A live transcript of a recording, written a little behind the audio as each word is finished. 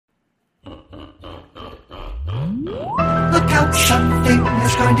about something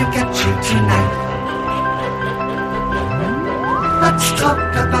that's going to get you tonight. Let's talk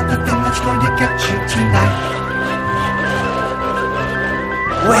about the thing that's going to get you tonight.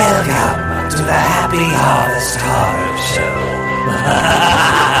 Welcome to the Happy Harvest Horror Show.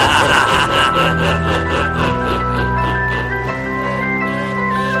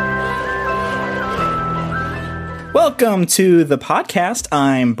 Welcome to the podcast.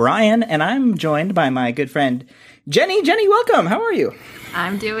 I'm Brian, and I'm joined by my good friend Jenny. Jenny, welcome. How are you?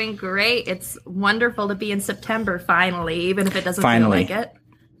 I'm doing great. It's wonderful to be in September finally, even if it doesn't feel like it.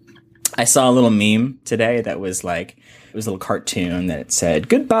 I saw a little meme today that was like, it was a little cartoon that it said,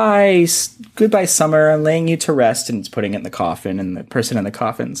 goodbye summer, I'm laying you to rest, and it's putting it in the coffin, and the person in the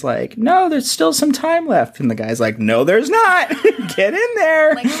coffin's like, no, there's still some time left, and the guy's like, no, there's not. Get in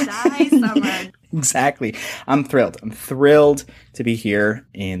there. Like, die, summer. Exactly. I'm thrilled. I'm thrilled to be here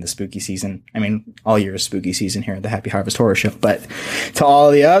in the spooky season. I mean, all year is spooky season here at the Happy Harvest Horror Show, but to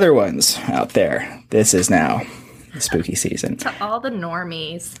all the other ones out there, this is now the spooky season. To all the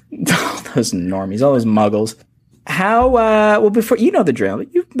normies. All those normies, all those muggles. How, well, before, you know the drill.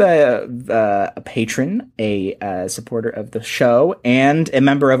 You've a patron, a supporter of the show, and a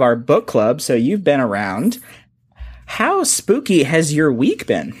member of our book club, so you've been around. How spooky has your week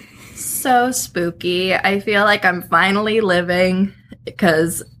been? So spooky. I feel like I'm finally living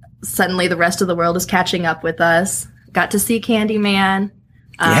because suddenly the rest of the world is catching up with us. Got to see Candyman.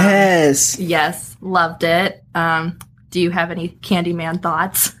 Yes. Yes. Loved it. Do you have any Candyman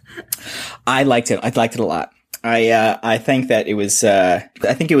thoughts? I liked it. I liked it a lot. I think that it was, I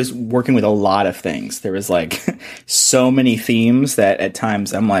think it was working with a lot of things. There was like so many themes that at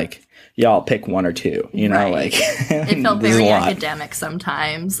times I'm like, y'all pick one or two, you know, right. Like it felt very academic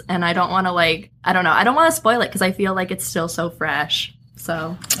sometimes, and I don't want to I don't want to spoil it because I feel like it's still so fresh.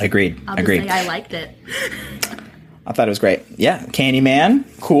 So agreed. I'll just say I liked it. I thought it was great. Yeah, Candyman,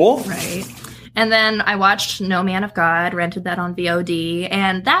 cool. Right. And then I watched No Man of God, rented that on VOD,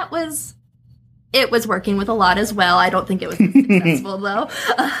 and it was working with a lot as well. I don't think it was successful though.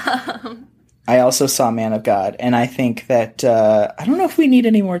 I also saw Man of God, and I think that I don't know if we need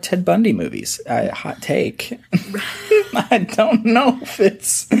any more Ted Bundy movies. Hot take. I don't know if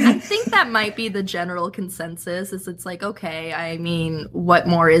it's... I think that might be the general consensus, is it's like, okay, I mean, what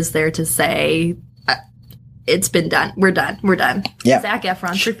more is there to say? It's been done. We're done. Yeah. Zac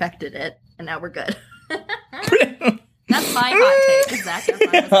Efron perfected it, and now we're good. That's my hot take. Zac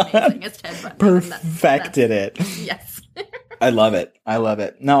Efron was amazing as Ted Bundy. Perfected it. Yes. I love it.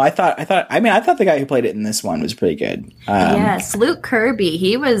 No, I thought the guy who played it in this one was pretty good. Yes, Luke Kirby.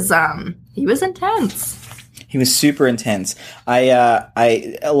 He was intense. He was super intense.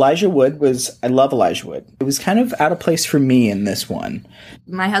 Elijah Wood I love Elijah Wood. It was kind of out of place for me in this one.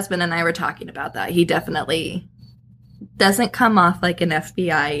 My husband and I were talking about that. He definitely doesn't come off like an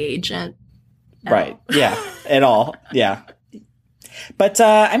FBI agent. Right. Yeah. At all. Yeah. But,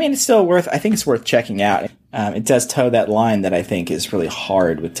 I mean, I think it's worth checking out. It does toe that line that I think is really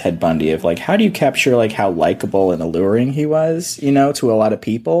hard with Ted Bundy of, like, how do you capture, like, how likable and alluring he was, you know, to a lot of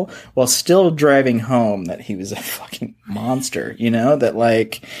people, while still driving home that he was a fucking monster, you know, that,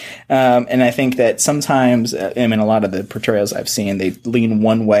 like, and I think that sometimes, I mean, a lot of the portrayals I've seen, they lean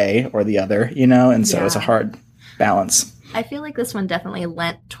one way or the other, you know, and so It's a hard balance. I feel like this one definitely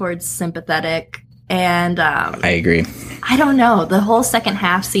lent towards sympathetic. And I agree. I don't know. The whole second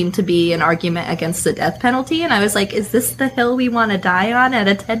half seemed to be an argument against the death penalty. And I was like, is this the hill we want to die on at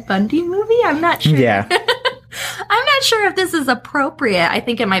a Ted Bundy movie? I'm not sure. Yeah. I'm not sure if this is appropriate. I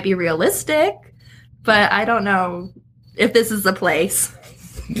think it might be realistic, but I don't know if this is the place.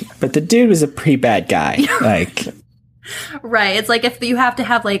 But the dude was a pretty bad guy. Like, right. It's like if you have to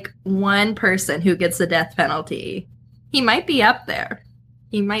have like one person who gets the death penalty, he might be up there.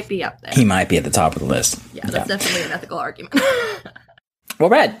 He might be up there. He might be at the top of the list. Yeah, that's definitely an ethical argument. Well,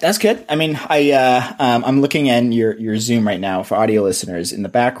 Brad, that's good. I mean, I'm looking at your Zoom right now for audio listeners. In the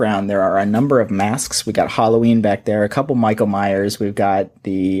background, there are a number of masks. We got Halloween back there, a couple Michael Myers. We've got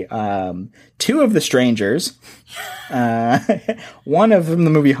the two of the Strangers, one of them the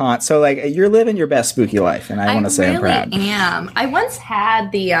movie Haunt. So, like, you're living your best spooky life, and I want to say I'm proud. I really am. I once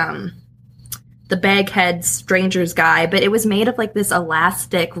had the Baghead Strangers guy, but it was made of like this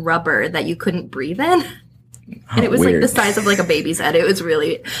elastic rubber that you couldn't breathe in. And it was weird. Like the size of like a baby's head. It was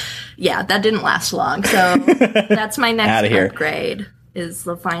really, that didn't last long. So that's my next upgrade is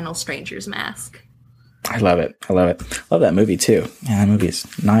the final Strangers mask. I love it. Love that movie too. Yeah, that movie is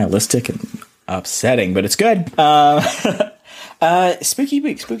nihilistic and upsetting, but it's good. Spooky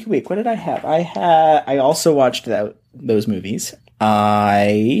week. What did I have? I also watched those movies.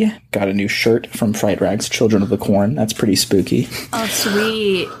 I got a new shirt from Fright Rags, Children of the Corn. That's pretty spooky. Oh,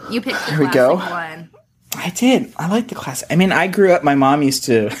 sweet. You picked the classic one. I did. I like the classic. I mean, I grew up, my mom used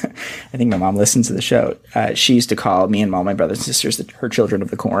to, I think my mom listens to the show. She used to call me and all my brothers and sisters her Children of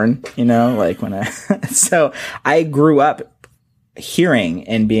the Corn, you know, like when so I grew up hearing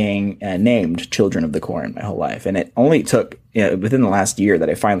and being named Children of the Corn my whole life. And it only took, within the last year that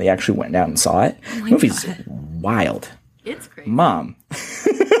I finally actually went down and saw it. Oh the movie's wild. It's crazy. Mom.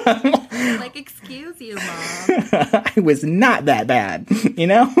 Like, excuse you, Mom. I was not that bad, you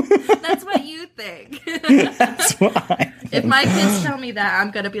know? That's what you think. That's why. If my kids tell me that,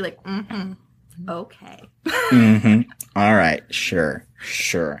 I'm going to be like, okay. All right. Sure.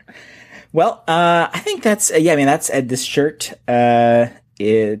 Well, I think that's, that's this shirt.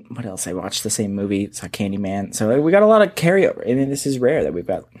 What else? I watched the same movie, saw Candyman. So we got a lot of carryover. I mean, this is rare that we've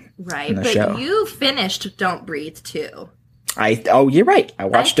got right. But show. You finished Don't Breathe too. You're right. I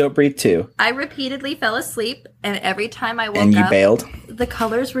watched Don't Breathe too. I repeatedly fell asleep, and every time I woke up, and you bailed. The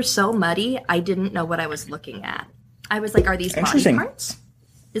colors were so muddy, I didn't know what I was looking at. I was like, "Are these body parts?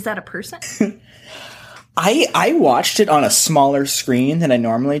 Is that a person?" I watched it on a smaller screen than I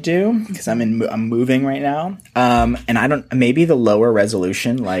normally do because I'm moving right now. And maybe the lower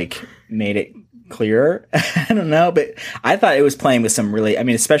resolution made it clearer. I don't know, but I thought it was playing with some really,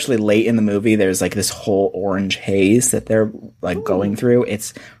 especially late in the movie, there's this whole orange haze that they're going through.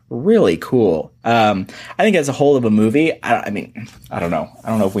 It's really cool. I think as a whole of a movie, I don't know. I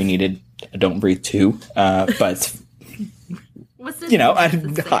don't know if we needed a Don't Breathe 2, but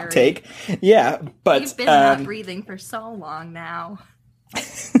a hot take. Yeah, but you've been not breathing for so long now.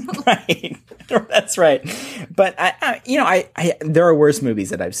 Right. That's right. But I there are worse movies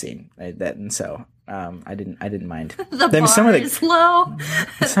that I've seen I didn't mind. The bar is low.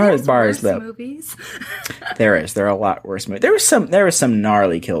 Some of the bar is low. Movies. There are a lot worse movies. There were some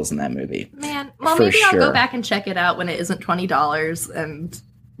gnarly kills in that movie. Man, well, maybe I'll go back and check it out when it isn't $20 and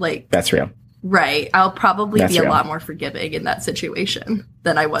that's real. Right. I'll probably be a lot more forgiving in that situation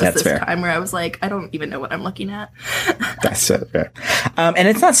than I was this time where I was like, I don't even know what I'm looking at. That's so fair. And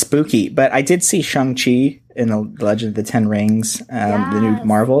it's not spooky, but I did see Shang-Chi in the Legend of the Ten Rings, the new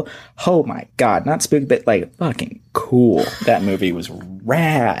Marvel. Oh my God. Not spooky, but fucking cool. That movie was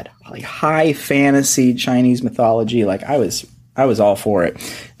rad. High fantasy Chinese mythology. I was all for it.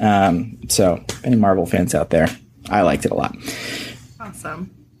 So any Marvel fans out there, I liked it a lot.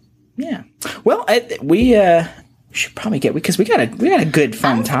 Awesome. Yeah. Well, we should probably because we got a good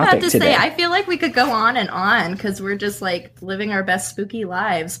fun topic today. I feel like we could go on because we're just living our best spooky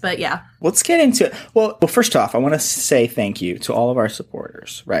lives. But yeah, let's get into it. Well, first off, I want to say thank you to all of our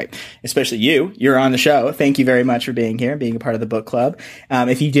supporters, right? Especially you. You're on the show. Thank you very much for being here and being a part of the book club.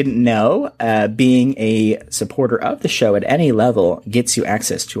 If you didn't know, being a supporter of the show at any level gets you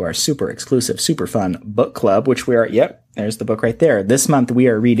access to our super exclusive, super fun book club, which we are. There's the book right there. This month we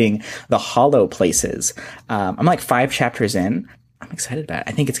are reading The Hollow Places. I'm 5 chapters in. I'm excited about it.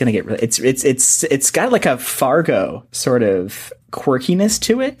 I think it's going to get really, it's got a Fargo sort of quirkiness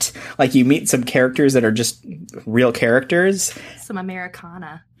to it. You meet some characters that are just real characters. Some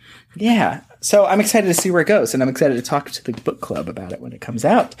Americana. Yeah. So I'm excited to see where it goes, and I'm excited to talk to the book club about it when it comes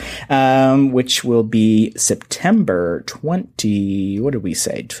out, which will be September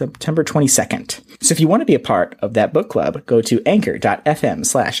 22nd. So if you want to be a part of that book club, go to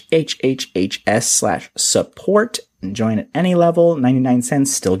anchor.fm/HHHS/support and join at any level. 99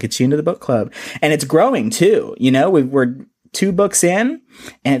 cents still gets you into the book club. And it's growing too. We're 2 books in,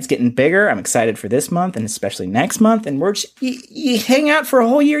 and it's getting bigger. I'm excited for this month and especially next month. And we're you hang out for a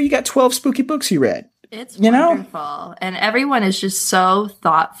whole year. You got 12 spooky books you read. It's wonderful. And everyone is just so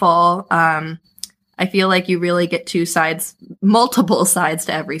thoughtful. I feel like you really get multiple sides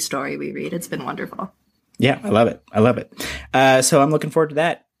to every story we read. It's been wonderful. Yeah, I love it. So I'm looking forward to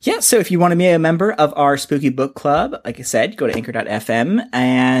that. Yeah, so if you want to be a member of our Spooky Book Club, like I said, go to anchor.fm.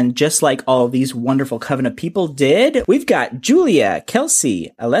 And just like all of these wonderful Covenant people did, we've got Julia, Kelsey,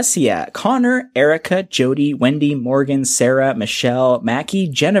 Alessia, Connor, Erica, Jody, Wendy, Morgan, Sarah, Michelle, Mackie,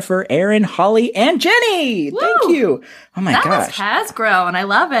 Jennifer, Aaron, Holly, and Jenny. Woo! Thank you. Oh my gosh. That has grown. I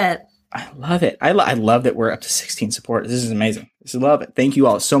love it. I love it. I love that we're up to 16 supporters. This is amazing. I love it. Thank you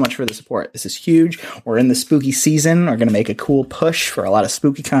all so much for the support. This is huge. We're in the spooky season. We're going to make a cool push for a lot of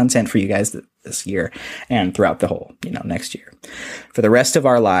spooky content for you guys this year and throughout the whole, next year. For the rest of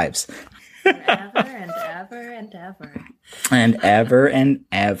our lives. Forever and ever and ever. And ever and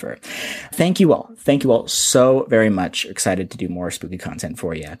ever. Thank you all. Thank you all so very much. Excited to do more spooky content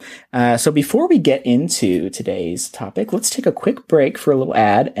for you. So before we get into today's topic, let's take a quick break for a little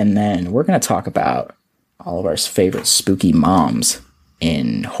ad, and then we're going to talk about all of our favorite spooky moms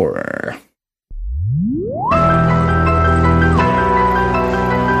in horror.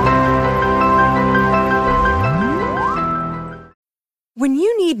 When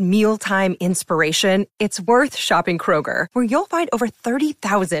you need mealtime inspiration, it's worth shopping Kroger, where you'll find over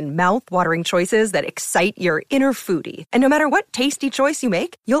 30,000 mouth-watering choices that excite your inner foodie. And no matter what tasty choice you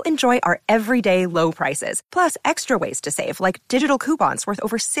make, you'll enjoy our everyday low prices, plus extra ways to save, like digital coupons worth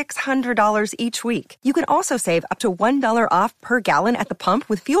over $600 each week. You can also save up to $1 off per gallon at the pump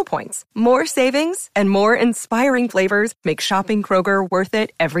with fuel points. More savings and more inspiring flavors make shopping Kroger worth it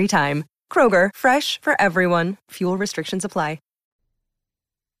every time. Kroger, fresh for everyone. Fuel restrictions apply.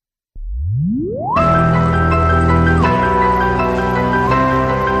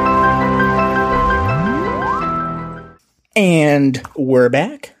 And we're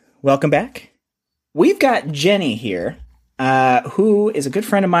back. Welcome back. We've got Jenny here, who is a good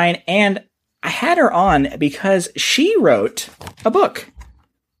friend of mine, and I had her on because she wrote a book,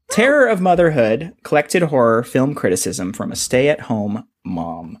 Terror of Motherhood, Collected Horror Film Criticism from a Stay-at-Home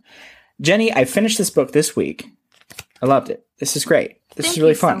Mom. Jenny, I finished this book this week. I loved it. This is great. This is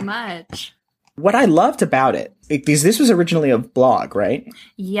really fun. Thank you so much. What I loved about it, because this was originally a blog, right?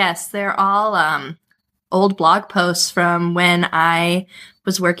 Yes, they're all old blog posts from when I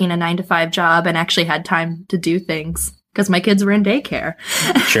was working a 9-to-5 job and actually had time to do things because my kids were in daycare.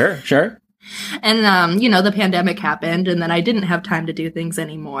 Sure. And, the pandemic happened and then I didn't have time to do things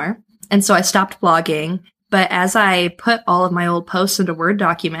anymore. And so I stopped blogging. But as I put all of my old posts into Word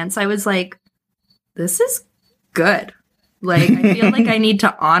documents, I was like, this is good. Like, I feel like I need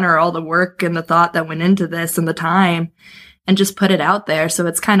to honor all the work and the thought that went into this and the time and just put it out there. So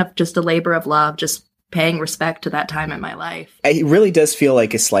it's kind of just a labor of love, just paying respect to that time in my life. It really does feel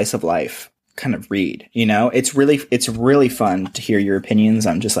like a slice of life kind of read, It's really fun to hear your opinions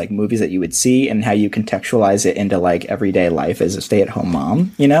on just like movies that you would see and how you contextualize it into like everyday life as a stay-at-home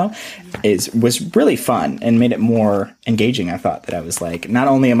mom, was really fun and made it more engaging. I thought that I was like, not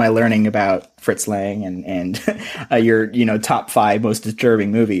only am I learning about Fritz Lang and your top 5 most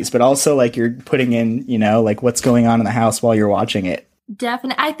disturbing movies, but also like you're putting in, like what's going on in the house while you're watching it.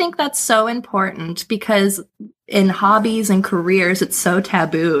 Definitely. I think that's so important because in hobbies and careers, it's so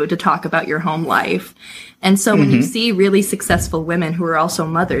taboo to talk about your home life. And so when you see really successful women who are also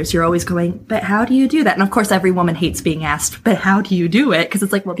mothers, you're always going, but how do you do that? And of course, every woman hates being asked, but how do you do it? Because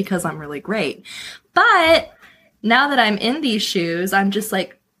it's like, well, because I'm really great. But now that I'm in these shoes, I'm just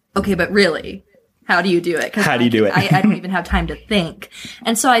like, okay, but really, how do you do it? How do you do it? I don't even have time to think.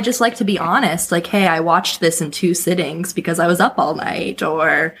 And so I just like to be honest, like, hey, I watched this in 2 sittings because I was up all night,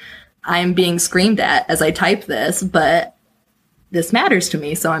 or I'm being screamed at as I type this, but this matters to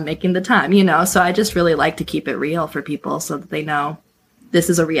me, so I'm making the time, So I just really like to keep it real for people so that they know this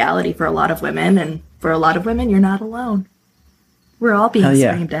is a reality for a lot of women, and for a lot of women, you're not alone. We're all being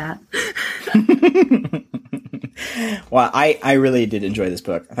screamed at. Well, I really did enjoy this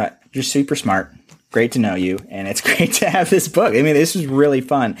book. I thought you're super smart. Great to know you, and it's great to have this book. I mean, this was really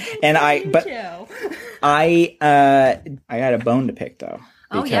fun. And I got a bone to pick though,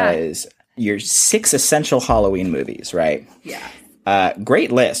 because your 6 essential Halloween movies, right? Yeah.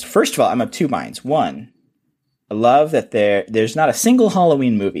 Great list. First of all, I'm of 2 minds. One, I love that there's not a single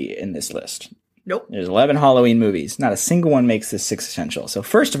Halloween movie in this list. Nope. There's 11 Halloween movies. Not a single one makes this 6 essential. So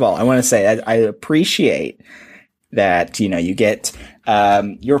first of all, I want to say I appreciate that, you get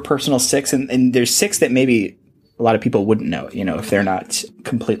your personal 6, and there's 6 that maybe a lot of people wouldn't know, if they're not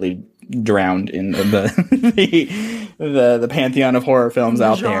completely drowned in the pantheon of horror films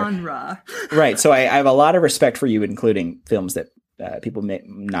out genre. There. Right. So I have a lot of respect for you, including films that people may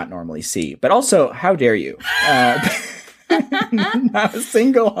not normally see. But also, how dare you? Not a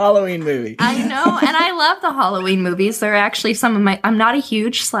single Halloween movie. I know, and I love the Halloween movies. They're actually some of my... I'm not a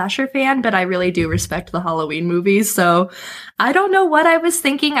huge slasher fan, but I really do respect the Halloween movies. So I don't know what I was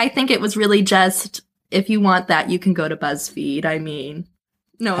thinking. I think it was really just, if you want that, you can go to BuzzFeed. I mean,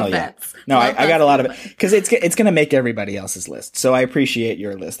 no offense. Yeah. No, I got a lot of it, because it's going to make everybody else's list. So I appreciate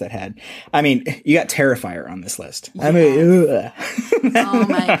your list that had... I mean, you got Terrifier on this list. Yes. I mean, oh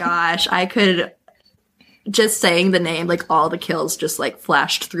my gosh. I could... Just saying the name, like all the kills just like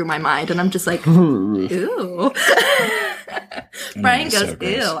flashed through my mind, and I'm just like, ooh. Brian goes, so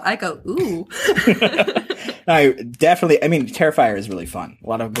ew. I go, ooh. I mean, Terrifier is really fun. A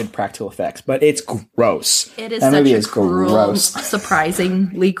lot of good practical effects, but it's gross. It is such a cruel,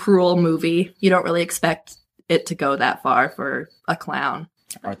 surprisingly cruel movie. You don't really expect it to go that far for a clown.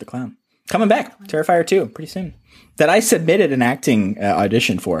 Art the Clown. Coming back, Terrifier 2, pretty soon. That I submitted an acting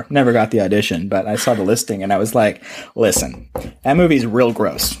audition for. Never got the audition, but I saw the listing and I was like, listen, that movie's real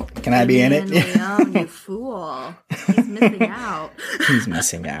gross. Can I be in it? Leon, you fool. He's missing out. He's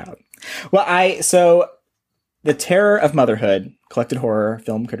missing out. Well, so The Terror of Motherhood, collected horror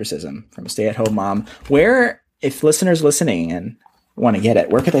film criticism from a stay-at-home mom. Where, if listeners listening and want to get it,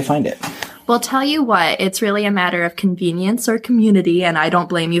 where could they find it? Well, tell you what, it's really a matter of convenience or community, and I don't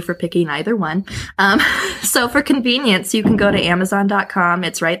blame you for picking either one. So for convenience, you can go to Amazon.com.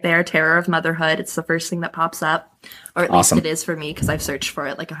 It's right there, Terror of Motherhood. It's the first thing that pops up. Or at least it is for me, because I've searched for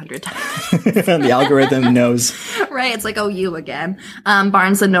it like 100 times. The algorithm knows. Right, it's like, oh, you again.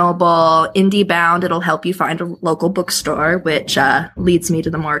 Barnes & Noble, IndieBound, it'll help you find a local bookstore, which leads me to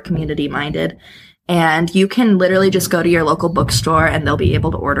the more community-minded. And you can literally just go to your local bookstore and they'll be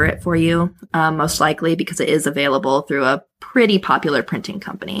able to order it for you, most likely, because it is available through a pretty popular printing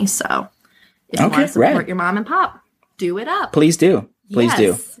company. So if you want to support your mom and pop, do it up. Please do. Please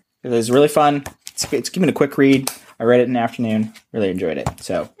do. It was really fun. It's giving a quick read. I read it in the afternoon. Really enjoyed it.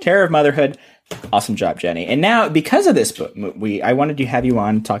 So Terror of Motherhood. Awesome job, Jenny. And now, because of this book, I wanted to have you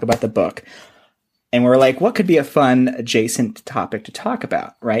on to talk about the book. And we're like, what could be a fun adjacent topic to talk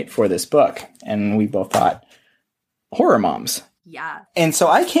about, right, for this book? And we both thought horror moms. Yeah. And so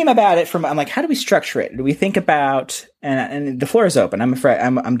I came about it I'm like, how do we structure it? Do we think about, and the floor is open. I'm afraid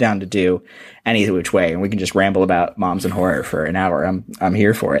I'm down to do any which way, and we can just ramble about moms and horror for an hour. I'm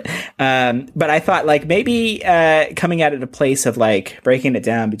here for it. But I thought like maybe coming at it a place of like breaking it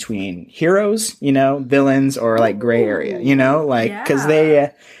down between heroes, villains, or like gray area, because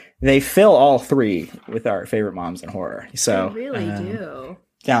they fill all three with our favorite moms in horror. So they really do.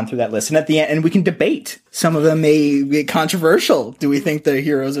 Down through that list. And at the end, and we can debate. Some of them may be controversial. Do we think they're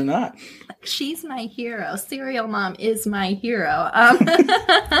heroes or not? She's my hero. Serial Mom is my hero.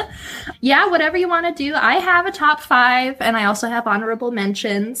 Yeah, whatever you want to do. I have a top 5, and I also have honorable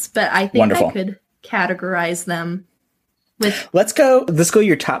mentions, but I think I could categorize them with... Let's go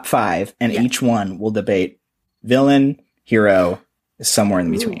your top 5, and each one will debate villain, hero, somewhere in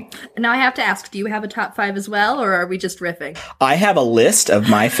between. Now I have to ask, do you have a top 5 as well, or are we just riffing? I have a list of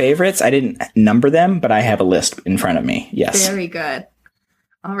my favorites. I didn't number them, but I have a list in front of me. Yes. Very good.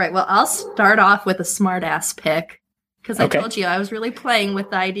 All right. Well, I'll start off with a smart-ass pick, because I told you I was really playing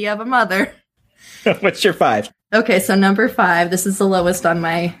with the idea of a mother. What's your 5? Okay, so number 5, this is the lowest on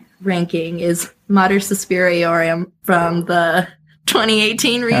my ranking, is Mater Suspiriorum from the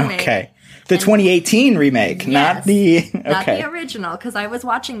 2018 remake. Okay. The 2018 remake, not the... Not the original, because I was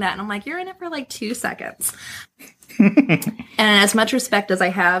watching that and I'm like, you're in it for like 2 seconds. And as much respect as I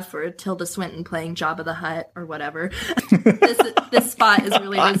have for Tilda Swinton playing Jabba the Hutt or whatever, this spot is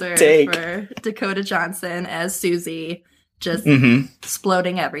really reserved for Dakota Johnson as Susie, just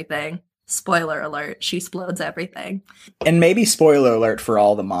exploding everything. Spoiler alert, she explodes everything. And maybe spoiler alert for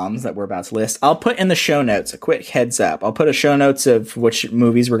all the moms that we're about to list. I'll put in the show notes a quick heads up. I'll put a show notes of which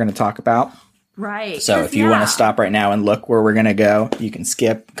movies we're going to talk about. Right. So if you want to stop right now and look where we're going to go, you can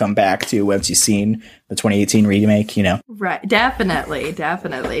skip, come back to once you've seen the 2018 remake, Right.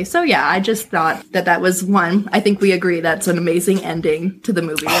 Definitely. So yeah, I just thought that was one. I think we agree that's an amazing ending to the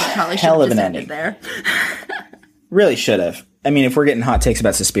movie. And probably should have just ended there. Really should have. I mean, if we're getting hot takes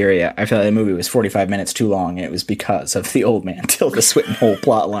about Suspiria, I feel like the movie was 45 minutes too long, and it was because of the old man Tilda Swinton whole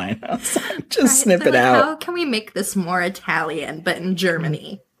plot line. I was like, just snip it out. How can we make this more Italian, but in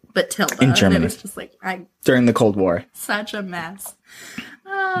Germany? But Tilda. In Germany. And it was just like, during the Cold War. Such a mess.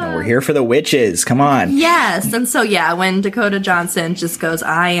 No, we're here for the witches. Come on. Yes. And so, yeah, when Dakota Johnson just goes,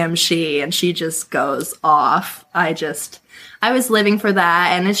 I am she, and she just goes off, I was living for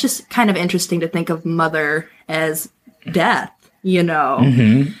that. And it's just kind of interesting to think of mother as death, as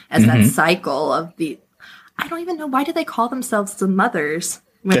that cycle of I don't even know, why do they call themselves the mothers?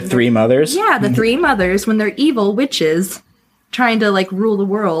 The 3 mothers? Yeah, the 3 mothers, when they're evil witches trying to rule the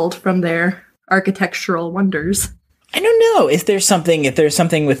world from their architectural wonders. I don't know if there's something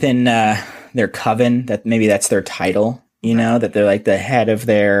within their coven that maybe that's their title, that they're like the head of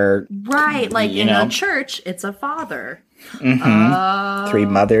their... Right, like in a church, it's a father. 3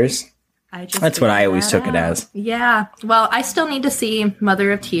 mothers. That's what I always took it as. Yeah. Well, I still need to see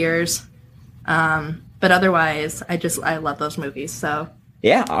Mother of Tears. But otherwise, I love those movies, so...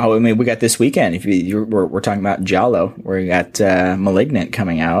 Yeah, I mean, we got this weekend. If we're talking about Giallo, we got *Malignant*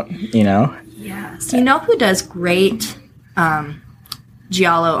 coming out. Yes, you know who does great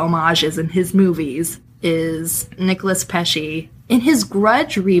Giallo homages in his movies is Nicolas Pesce. In his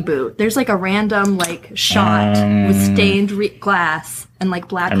Grudge reboot, there's a random shot with stained glass and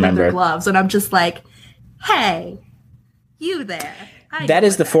black leather gloves, and I'm just like, hey, you there. That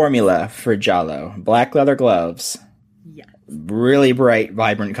is the formula for Giallo. Black leather gloves. Yes. Really bright,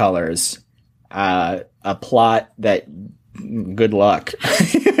 vibrant colors. A plot that... Good luck.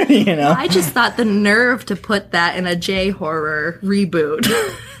 You know? I just thought the nerve to put that in a J-horror reboot.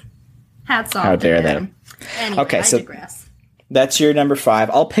 Hats off. How dare to him. Anyway, Okay, I so digress. That's your number 5.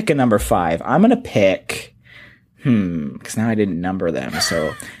 I'll pick a number 5. I'm going to pick... because now I didn't number them,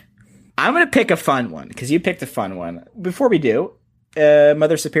 so... I'm going to pick a fun one, because you picked a fun one. Before we do,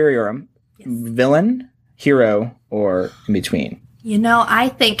 Mother Superiorum, villain, hero, or in between? You know, I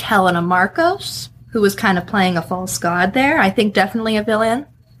think Helena Marcos, who was kind of playing a false god there, I think definitely a villain.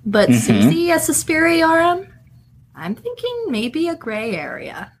 But Susie as Superiorum, I'm thinking maybe a gray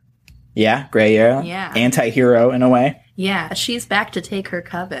area. Yeah, gray area? Yeah. Anti-hero in a way? Yeah, she's back to take her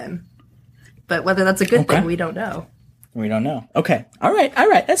coven. But whether that's a good thing, we don't know. We don't know. Okay. All right.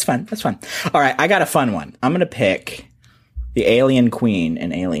 That's fun. All right. I got a fun one. I'm going to pick the Alien Queen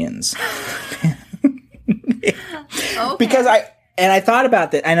in Aliens. Okay. Because I thought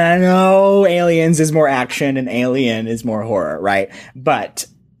about that, and I know Aliens is more action and Alien is more horror, right? But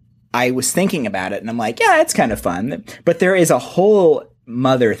I was thinking about it, and I'm like, yeah, it's kind of fun. But there is a whole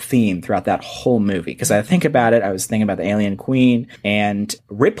mother theme throughout that whole movie. Because I think about it, I was thinking about the Alien Queen and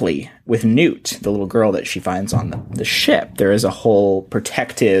Ripley with Newt, the little girl that she finds on the ship. There is a whole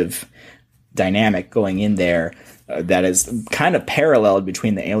protective dynamic going in there that is kind of paralleled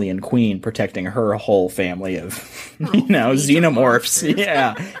between the Alien Queen protecting her whole family of, xenomorphs.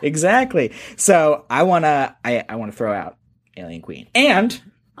 Yeah, exactly. So I wanna throw out Alien Queen, and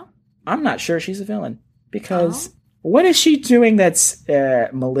I'm not sure she's a villain because what is she doing that's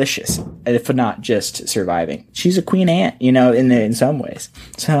malicious, if not just surviving? She's a queen ant, in some ways.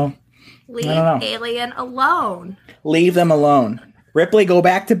 So leave I don't know. Alien alone. Leave them alone. Ripley, go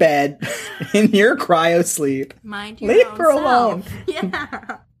back to bed in your cryo sleep. Mind your Leave own her self. alone.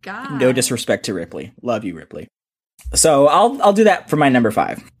 Yeah. God. No disrespect to Ripley. Love you, Ripley. So I'll do that for my number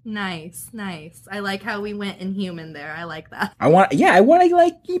 5. Nice. I like how we went Inhuman there. I like that. I want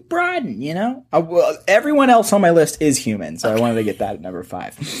to broaden, everyone else on my list is human, so I wanted to get that at number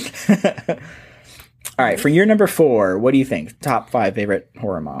 5. All right, for your number 4, what do you think? Top 5 favorite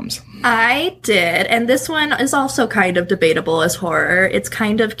horror moms. I did, and this one is also kind of debatable as horror. It's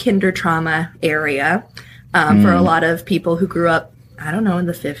kind of kinder trauma area for a lot of people who grew up, I don't know, in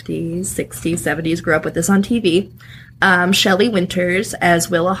the 50s, 60s, 70s, grew up with this on TV. Shelley Winters as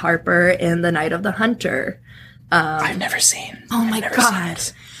Willa Harper in The Night of the Hunter. I've never seen. Oh my God.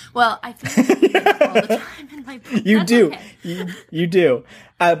 Well, I feel like all the time in my book. You That's do. okay. You do.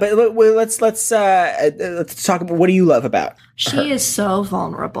 But let's talk about what do you love about her? She is so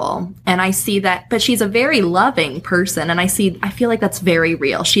vulnerable, and I see that. But she's a very loving person, and I feel like that's very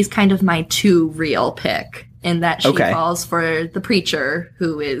real. She's kind of my too real pick in that she falls for the preacher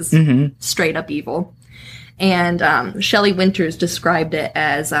who is straight up evil. And Shelley Winters described it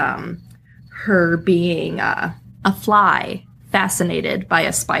as her being a fly fascinated by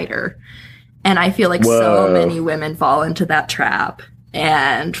a spider. And I feel like so many women fall into that trap.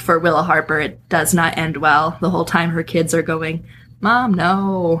 And for Willa Harper, it does not end well. The whole time her kids are going, Mom,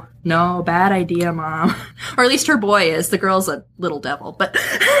 no, bad idea, Mom. Or at least her boy is. The girl's a little devil. But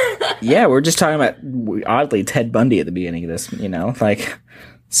yeah, we're just talking about, oddly, Ted Bundy at the beginning of this,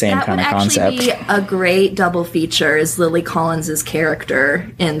 same kind of concept. That would actually be a great double feature is Lily Collins'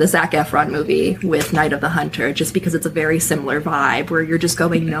 character in the Zac Efron movie with Night of the Hunter, just because it's a very similar vibe where you're just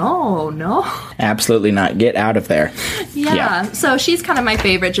going, no. Absolutely not. Get out of there. Yeah. So she's kind of my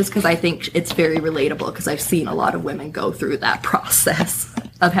favorite just because I think it's very relatable because I've seen a lot of women go through that process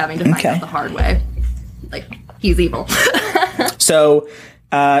of having to find out the hard way. Like, he's evil. So,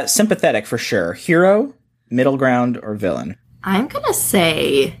 sympathetic for sure. Hero, middle ground, or villain? I'm going to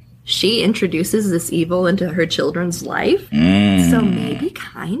say she introduces this evil into her children's life. So maybe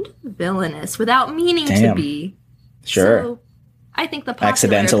kind of villainous without meaning to be. Sure. So I think the popular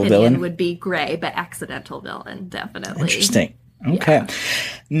accidental opinion villain would be gray, but accidental villain, definitely. Interesting. Okay. Yeah.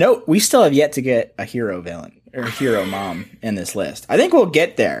 No, we still have yet to get a hero villain or hero mom in this list. I think we'll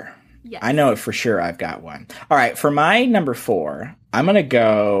get there. Yes. I know it for sure. I've got one. All right. For my number 4, I'm going to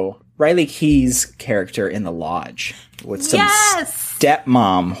go Riley Key's character in The Lodge with some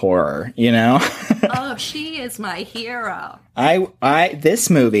stepmom horror, Oh, she is my hero.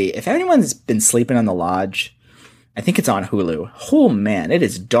 This movie, if anyone's been sleeping on The Lodge, I think it's on Hulu. Oh man, it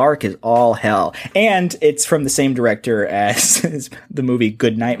is dark as all hell. And it's from the same director as the movie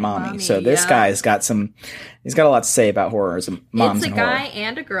Good Night Mommy. So this guy's got he's got a lot to say about horrors and moms and horror. It's a guy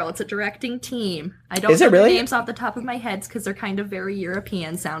and a girl. It's a directing team. I don't know the names off the top of my head because they're kind of very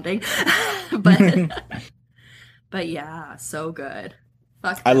European sounding. But yeah, so good.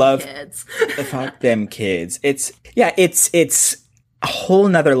 Fuck I them love kids. fuck them kids. It's a whole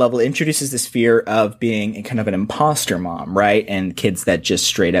nother level. It introduces this fear of being kind of an imposter mom, right? And kids that just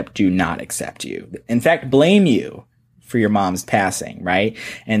straight up do not accept you. In fact, blame you for your mom's passing, right?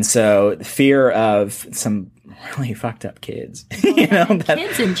 And so the fear of some really fucked up kids.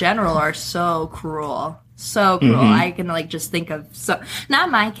 Kids in general are so cruel. So cruel. I can just think of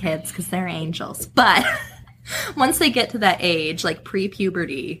not my kids because they're angels, but once they get to that age, like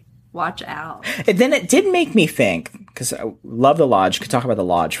pre-puberty, watch out. And then it did make me think, because I love The Lodge, could talk about The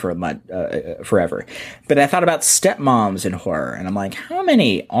Lodge for forever. But I thought about stepmoms in horror, and I'm like, how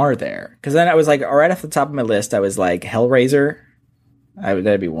many are there? Because then I was like, right off the top of my list, I was like, Hellraiser.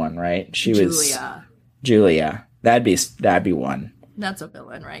 That'd be one, right? Julia. That'd be one. That's a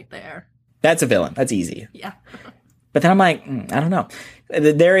villain right there. That's a villain. That's easy. Yeah. But then I'm like, I don't know.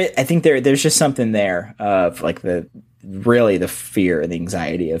 I think there's just something there of like the fear and the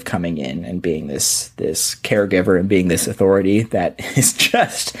anxiety of coming in and being this caregiver and being this authority that is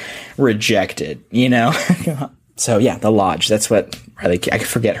just rejected, So yeah, The Lodge. That's what Riley Key, I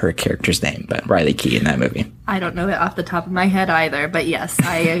forget her character's name, but Riley Key in that movie. I don't know it off the top of my head either, but yes,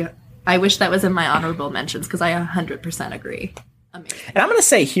 I wish that was in my honorable mentions because I 100% agree. Amazing. And I'm gonna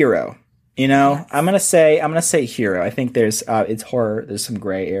say Hero. Yes. I'm gonna say Hero. I think there's it's horror. There's some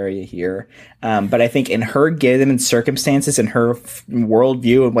gray area here, but I think in her given circumstances and her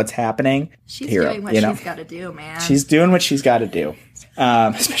worldview and what's happening, she's Hero, doing what she's got to do, man. She's doing what she's got to do.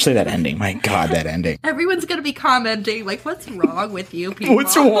 Especially that ending. My God, that ending. Everyone's gonna be commenting like, "What's wrong with you people?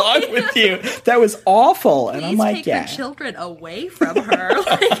 What's wrong with you? That was awful." Please and I'm like, take your children away from her.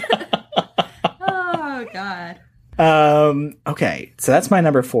 Oh God. Okay, so that's my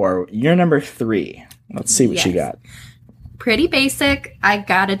number 4. You're number 3. Let's see what you got. Pretty basic. I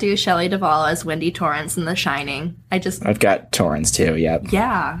gotta do Shelley Duvall as Wendy Torrance in The Shining. I've got Torrance too. Yep.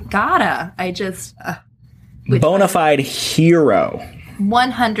 Yeah, gotta. Bona fide hero.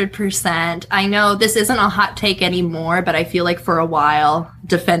 100%. I know this isn't a hot take anymore, but I feel like for a while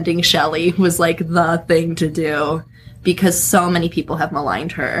defending Shelley was like the thing to do because so many people have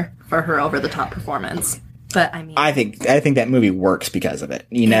maligned her for her over the top performance. But I mean, I think that movie works because of it,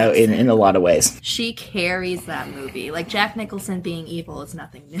 in a lot of ways. She carries that movie. Like Jack Nicholson being evil is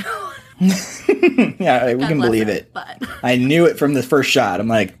nothing new. Yeah, we can believe it. But I knew it from the first shot. I'm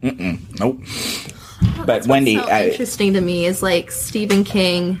like, nope. But Wendy, what's so interesting to me is like Stephen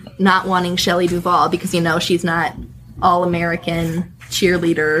King not wanting Shelley Duvall because she's not all American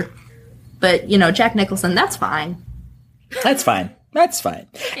cheerleader, but Jack Nicholson, that's fine. That's fine. That's fine.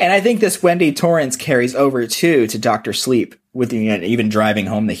 And I think this Wendy Torrance carries over too to Dr. Sleep with even driving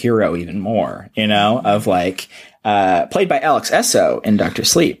home the hero even more, of like played by Alex Esso in Dr.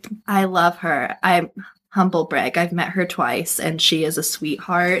 Sleep. I love her. I'm humble brag. I've met her twice and she is a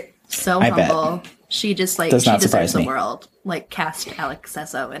sweetheart. So humble. Bet. She just she deserves the world. Like cast Alex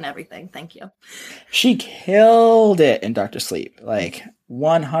Esso and everything. Thank you. She killed it in Dr. Sleep. Like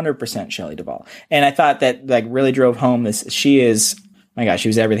 100% Shelley Duvall. And I thought that really drove home this. She is, my gosh, she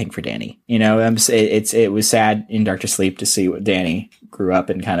was everything for Danny. It was sad in Dr. Sleep to see what Danny grew up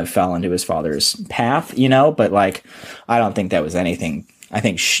and kind of fell into his father's path, but I don't think that was anything. I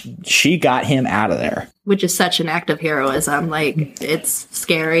think she got him out of there. Which is such an act of heroism. Like it's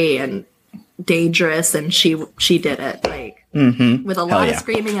scary and dangerous and she did it with a lot of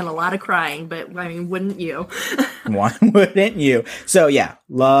screaming and a lot of crying, but I mean, wouldn't you? Why wouldn't you? So yeah,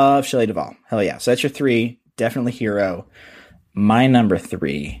 love Shelley Duvall. Hell yeah. So that's your 3, definitely hero. My number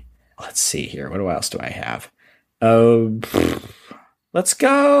 3, let's see here. What else do I have? Let's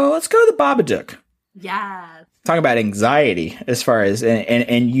go to the Babadook. Yeah. Talk about anxiety as far as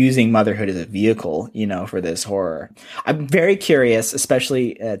and using motherhood as a vehicle, for this horror. I'm very curious,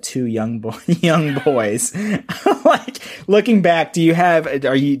 especially 2 young boys. Like looking back, do you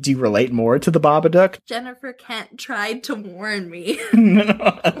relate more to the Babadook? Jennifer Kent tried to warn me.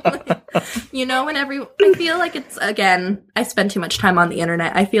 I feel like it's, again, I spend too much time on the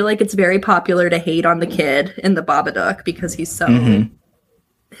internet. I feel like it's very popular to hate on the kid in the Babadook because he's so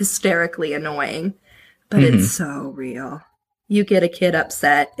hysterically annoying. But it's so real. You get a kid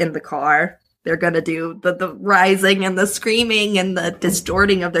upset in the car, they're going to do the rising and the screaming and the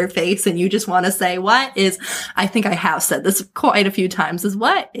distorting of their face. And you just want to say, I think I have said this quite a few times, is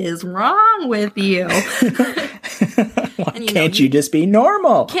what is wrong with you? Can't you just be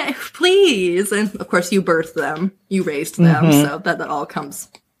normal? Please. And of course you birthed them, you raised them. So that all comes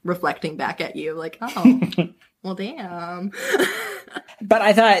reflecting back at you like, oh, Well, damn. But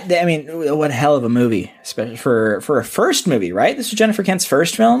I thought, I mean, what a hell of a movie, especially for a first movie, right? This was Jennifer Kent's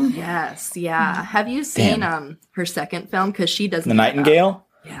first film. Yes, yeah. Have you seen her second film? Because she doesn't. The Nightingale?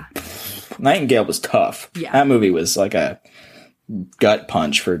 Yeah. Nightingale was tough. Yeah. That movie was like a gut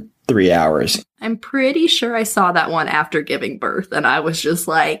punch for 3 hours. I'm pretty sure I saw that one after giving birth, and I was just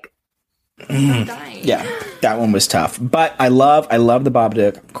like, I'm dying. Yeah, that one was tough. But I love the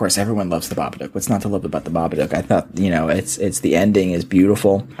Babadook. Of course, everyone loves the Babadook. What's not to love about the Babadook? I thought, it's the ending is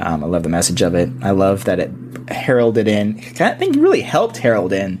beautiful. I love the message of it. I love that it heralded in. I think it really helped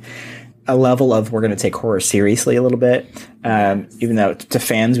herald in a level of we're going to take horror seriously a little bit. Even though to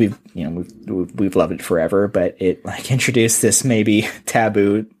fans we've loved it forever, but it like introduced this maybe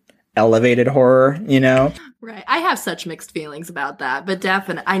taboo elevated horror, Right. I have such mixed feelings about that, but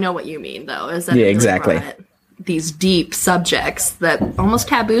definitely, I know what you mean, though. Is that yeah, really exactly. brought these deep subjects, that almost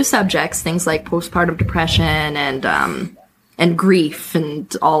taboo subjects, things like postpartum depression and grief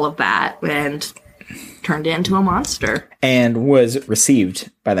and all of that, and turned it into a monster. And was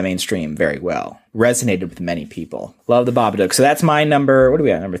received by the mainstream very well. Resonated with many people. Love the Babadook. So that's my number. What do we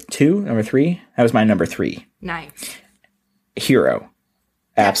got? Number 2? Number 3? That was my number 3. Nice. Hero.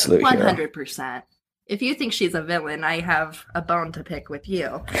 Absolute 100%. If you think she's a villain, I have a bone to pick with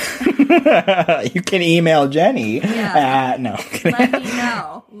you. You can email Jenny. Yeah. No.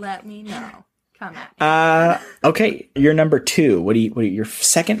 Let me know. Come at me. Okay, your number 2. What are your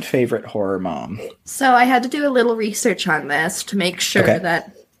second favorite horror mom? So I had to do a little research on this to make sure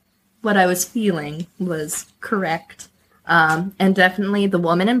that what I was feeling was correct. And definitely The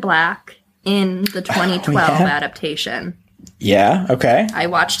Woman in Black in the 2012 adaptation. Yeah, okay. I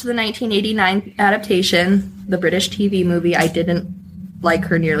watched the 1989 adaptation, the British TV movie. I didn't like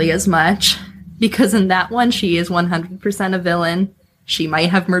her nearly as much because in that one she is 100% a villain. She might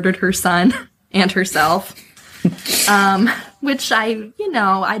have murdered her son and herself. Which I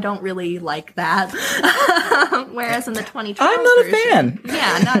don't really like that. Whereas in the 2012 I'm not version, a fan.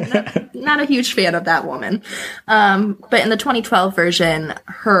 Yeah, not a huge fan of that woman. But in the 2012 version,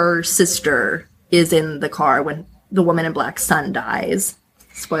 her sister is in the car when the Woman in Black's son dies.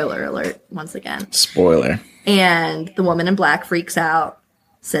 Spoiler alert, once again. Spoiler. And the Woman in Black freaks out,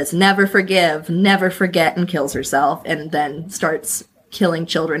 says, never forgive, never forget, and kills herself, and then starts killing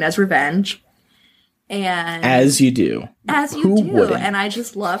children as revenge. And as you do. As you Who do. wouldn't? And I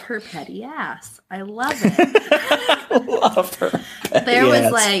just love her petty ass. I love it. Love her. There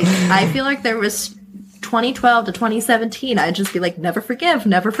was like, I feel like there was 2012 to 2017. I'd just be like, never forgive,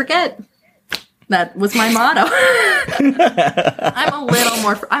 never forget. That was my motto.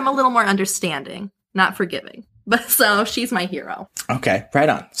 I'm a little more understanding, not forgiving. But so she's my hero. Okay, right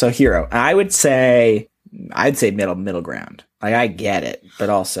on. So hero. I'd say middle ground. Like I get it, but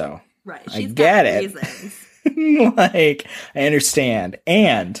also Right. I She's get got it. reasons. Like I understand.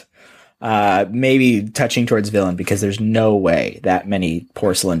 And maybe touching towards villain because there's no way that many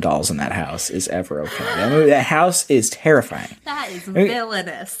porcelain dolls in that house is ever okay. I mean, that house is terrifying. That is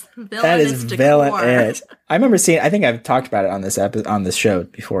villainous. That is villainous. I remember seeing. I think I've talked about it on this show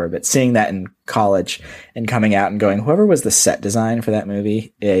before, but seeing that in college and coming out and going, whoever was the set design for that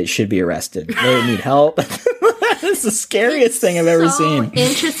movie, it should be arrested. They need help. It's the scariest thing I've ever seen.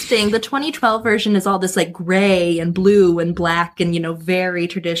 Interesting. The 2012 version is all this like gray and blue and black and, very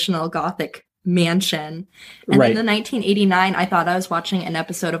traditional Gothic mansion. And then the 1989, I thought I was watching an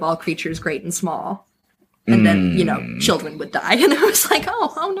episode of All Creatures Great and Small. And then, children would die. And I was like,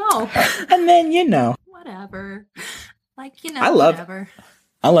 oh no. And then, whatever. Like, whatever.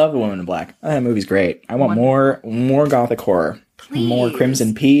 I love The Woman in Black. That movie's great. I want more Gothic horror. Please. More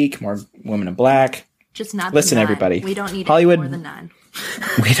Crimson Peak, more Woman in Black. Just not Listen, the Nun. everybody. We don't need Hollywood, more than Nun.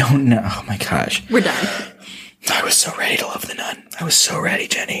 We don't know. Oh my gosh. We're done. I was so ready to love the Nun. I was so ready,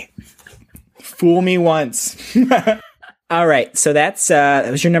 Jenny. Fool me once. All right. So that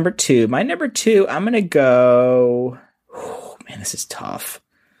was your number 2. My number 2, I'm going to go. Oh, man, this is tough.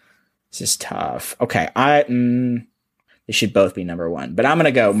 Okay. They should both be number 1, but I'm going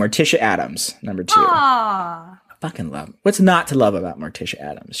to go Morticia Addams, number 2. Aww. Fucking love. What's not to love about Morticia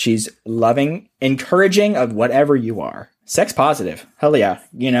Addams? She's loving, encouraging of whatever you are. Sex positive. Hell yeah.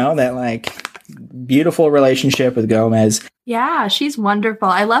 That like beautiful relationship with Gomez. Yeah, she's wonderful.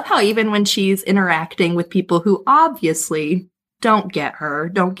 I love how even when she's interacting with people who obviously don't get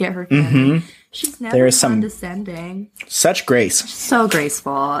her family, she's never condescending. Such grace. So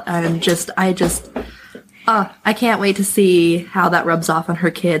graceful. And I can't wait to see how that rubs off on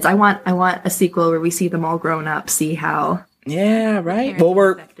her kids. I want a sequel where we see them all grown up, see how. Yeah, right. Well,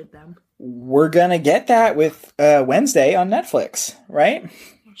 we're gonna get that with Wednesday on Netflix, right?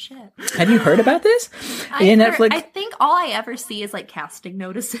 shit. Have you heard about this? Netflix? I think all I ever see is like casting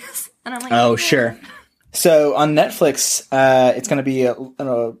notices. And I'm like, oh, sure. So on Netflix, it's going to be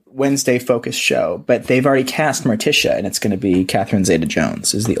a Wednesday focused show, but they've already cast Morticia, and it's going to be Catherine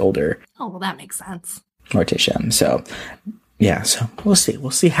Zeta-Jones is the older. Oh, well, that makes sense. Morticia. So, yeah, so we'll see.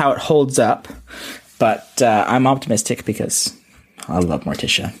 We'll see how it holds up. But I'm optimistic because I love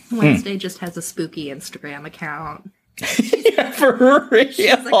Morticia. Wednesday just has a spooky Instagram account. Yeah, for real.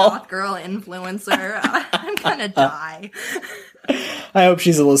 She's a goth girl influencer. I'm gonna die. I hope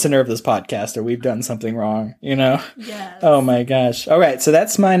she's a listener of this podcast or we've done something wrong, you know? Yes. Oh my gosh. All right, so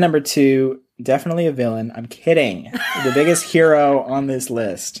that's my number 2. Definitely a villain. I'm kidding. The biggest hero on this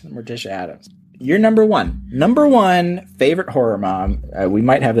list, Morticia Addams. You're number 1. Number 1 favorite horror mom. We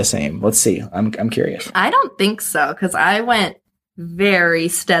might have the same. Let's see. I'm curious. I don't think so, because I went very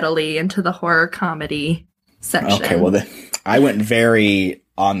steadily into the horror comedy section. Okay, well, I went very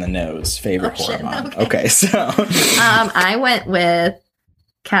on the nose favorite horror mom. Okay, so I went with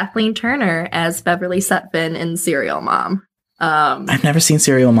Kathleen Turner as Beverly Sutphin in Serial Mom. I've never seen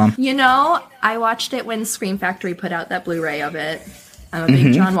Serial Mom. You know, I watched it when Scream Factory put out that Blu-ray of it. I'm a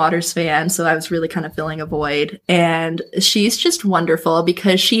big John Waters fan, so I was really kind of filling a void. And she's just wonderful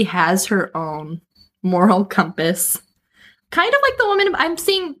because she has her own moral compass. Kind of like the woman, I'm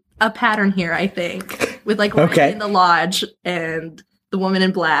seeing a pattern here, I think, with like Ryan in the Lodge and the Woman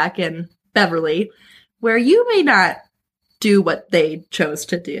in Black and Beverly, where you may not do what they chose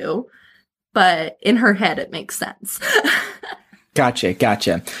to do, but in her head it makes sense.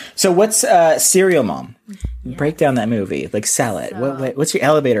 Gotcha. So what's Serial Mom? Yeah. Break down that movie. Like, sell it. What's your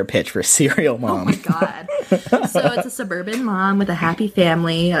elevator pitch for Serial Mom? Oh my God. So it's a suburban mom with a happy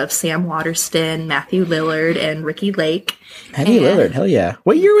family of Sam Waterston, Matthew Lillard, and Ricky Lake. Matthew Lillard, hell yeah.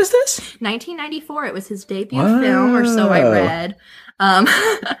 What year was this? 1994. It was his debut film, or so I read.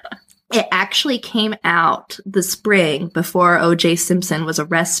 It actually came out the spring before O.J. Simpson was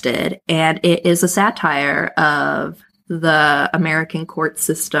arrested, and it is a satire of the American court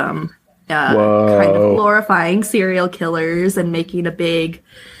system, kind of glorifying serial killers and making a big,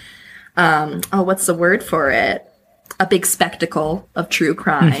 what's the word for it? A big spectacle of true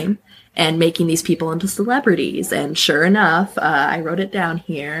crime and making these people into celebrities. And sure enough, I wrote it down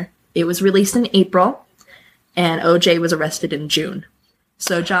here. It was released in April, and OJ was arrested in June.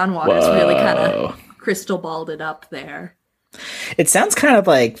 So John Waters really kind of crystal balled it up there. It sounds kind of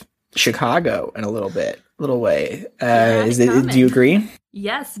like Chicago in a little way. Do you agree?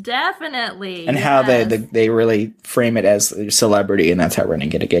 Yes, definitely. And how they really frame it as a celebrity, and that's how we're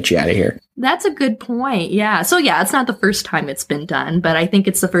going to get you out of here. That's a good point. Yeah. So yeah, it's not the first time it's been done, but I think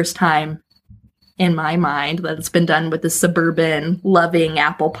it's the first time in my mind that it's been done with the suburban, loving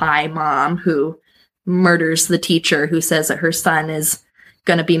apple pie mom who murders the teacher who says that her son is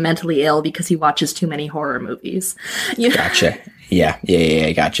going to be mentally ill because he watches too many horror movies. Gotcha.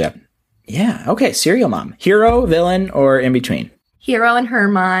 Yeah, gotcha. Yeah, okay, Serial Mom. Hero, villain, or in between? Hero in her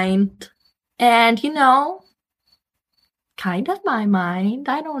mind. And, kind of my mind.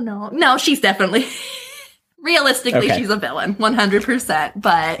 I don't know. No, she's definitely... Realistically, she's a villain, 100%.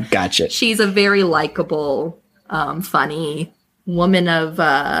 But gotcha. She's a very likable, funny woman of...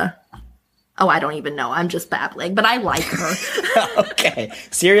 I don't even know. I'm just babbling, but I like her. Okay.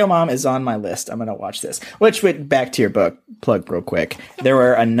 Serial Mom is on my list. I'm going to watch this. Which, back to your book, plug real quick. There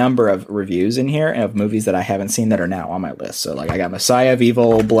were a number of reviews in here of movies that I haven't seen that are now on my list. So, I got Messiah of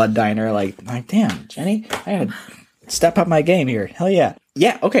Evil, Blood Diner. Like, damn, Jenny, I gotta step up my game here. Hell yeah.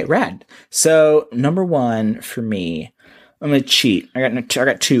 Yeah, okay, rad. So, number 1 for me, I'm going to cheat. I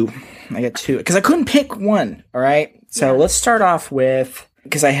got two. Because I couldn't pick one, all right? So, let's start off with...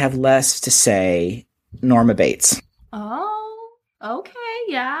 Because I have less to say, Norma Bates. Oh, okay,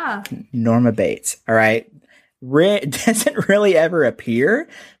 yeah. Norma Bates, all right? Doesn't really ever appear,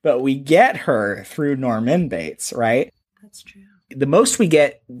 but we get her through Norman Bates, right? That's true. The most we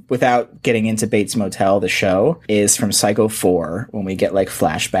get without getting into Bates Motel, the show, is from Psycho 4, when we get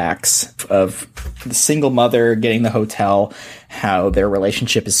flashbacks of the single mother getting the hotel, how their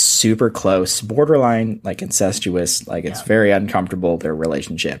relationship is super close, borderline incestuous, it's very uncomfortable, their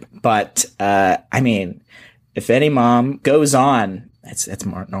relationship. But, if any mom goes on, it's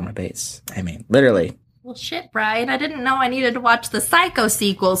Norma Bates. Literally. Well, shit, Brian. I didn't know I needed to watch the Psycho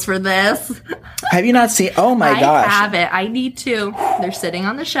sequels for this. Have you not seen? Oh my gosh. I have it. I need to. They're sitting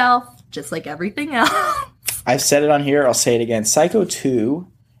on the shelf, just like everything else. I've said it on here. I'll say it again. Psycho 2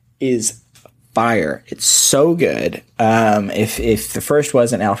 is fire. It's so good. If the first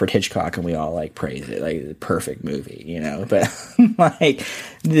wasn't Alfred Hitchcock and we all like praise it, like the perfect movie, you know, but like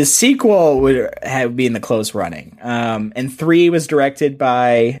the sequel would be in the close running. And 3 was directed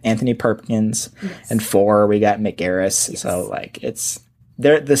by Anthony Perkins, and 4 we got Mick Garris. So like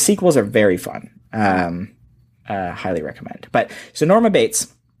the sequels are very fun. Highly recommend. But so Norma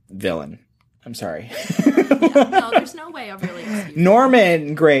Bates, villain. I'm sorry. No, there's no way of really excusing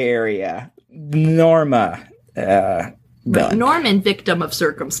Norman, gray area. Norma, villain. Norman, victim of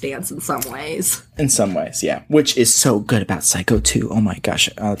circumstance in some ways. In some ways, yeah. Which is so good about Psycho 2. Oh my gosh.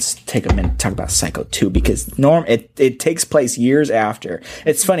 Let's take a minute to talk about Psycho 2 because it takes place years after.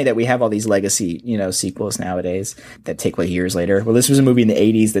 It's funny that we have all these legacy, sequels nowadays that take place years later. Well, this was a movie in the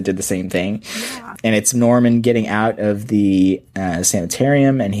 80s that did the same thing. Yeah. And it's Norman getting out of the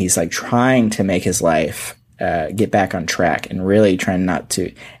sanitarium and he's like trying to make his life get back on track and really trying not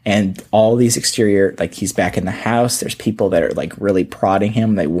to. And all these exterior, like he's back in the house. There's people that are like really prodding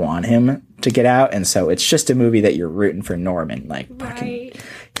him. They want him to get out. And so it's just a movie that you're rooting for Norman. Like, fucking,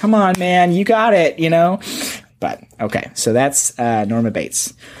 come on, man, you got it, But okay, so that's Norma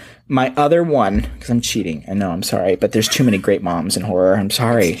Bates. My other one, because I'm cheating. I know, I'm sorry, but there's too many great moms in horror. I'm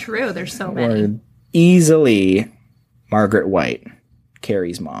sorry. It's true. There's so many. Or easily Margaret White,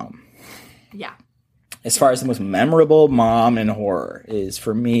 Carrie's mom. Yeah. As far as the most memorable mom in horror is,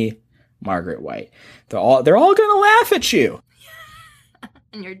 for me, Margaret White. They're all gonna laugh at you.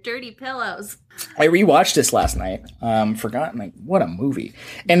 And your dirty pillows. I rewatched this last night. Forgotten, like, what a movie.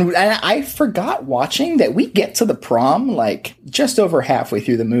 And I forgot watching that we get to the prom, like, just over halfway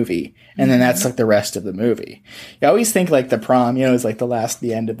through the movie. And then that's, like, the rest of the movie. You always think, like, the prom, is, like,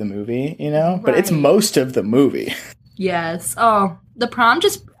 the end of the movie, But it's most of the movie. Yes. Oh, the prom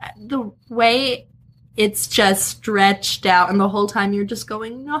the way it's just stretched out, and the whole time you're just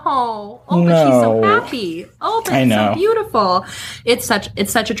going, no. Oh, but she's so happy. Oh, but it's so beautiful. It's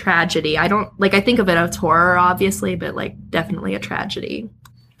such a tragedy. I think of it as horror, obviously, but like definitely a tragedy.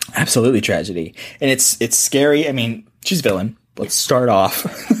 Absolutely tragedy. And it's scary. I mean, she's villain. Let's start off.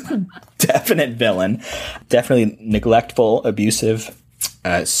 Definite villain. Definitely neglectful, abusive,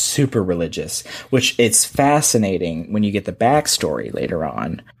 super religious, which it's fascinating when you get the backstory later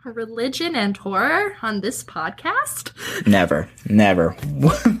on. Religion and horror on this podcast? Never.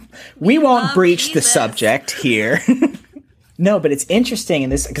 We won't breach the subject here. No, but it's interesting in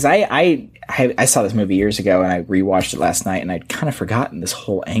this because I saw this movie years ago and I rewatched it last night and I'd kind of forgotten this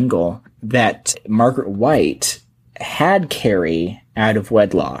whole angle that Margaret White had Carrie out of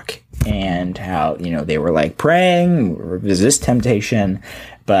wedlock. And how, they were like praying, resist temptation,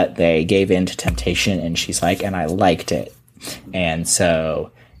 but they gave in to temptation. And she's like, and I liked it. And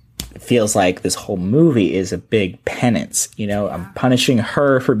so it feels like this whole movie is a big penance. I'm punishing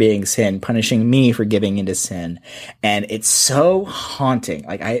her for being sin, punishing me for giving into sin. And it's so haunting.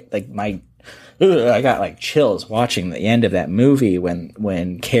 I got like chills watching the end of that movie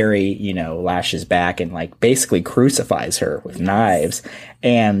when Carrie, lashes back and like basically crucifies her with knives.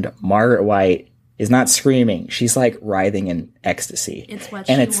 And Margaret White is not screaming. She's like writhing in ecstasy. It's what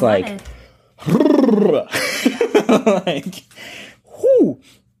and she it's wanted. Like, whoo.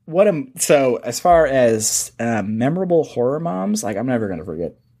 So as far as memorable horror moms, like I'm never going to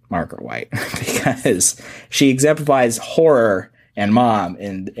forget Margaret White because she exemplifies horror and mom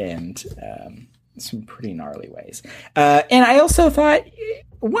in some pretty gnarly ways. And I also thought, I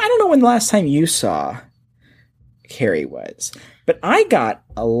don't know when the last time you saw Carrie was, but I got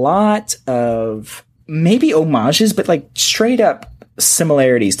a lot of maybe homages, but like straight up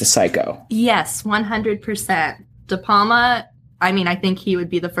similarities to Psycho. Yes, 100%. De Palma, I think he would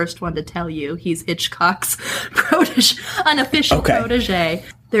be the first one to tell you he's Hitchcock's unofficial protege.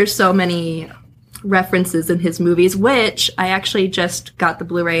 There's so many references in his movies, which I actually just got the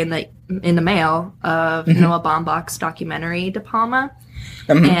Blu-ray in the mail of Noah Baumbach's documentary, De Palma.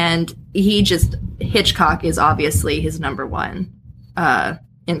 And Hitchcock is obviously his number one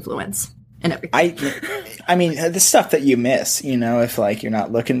influence in everything. I mean, the stuff that you miss, if like you're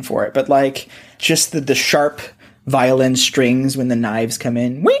not looking for it, but like just the sharp violin strings when the knives come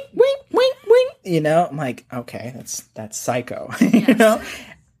in, wink, wink, wink, wink, I'm like, okay, that's Psycho, Yes.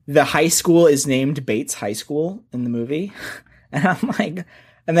 The high school is named Bates High School in the movie. And I'm like,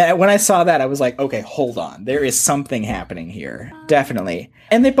 and then when I saw that, I was like, okay, hold on. There is something happening here. Definitely.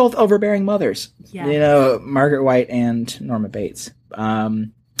 And they're both overbearing mothers. Yes. Margaret White and Norma Bates.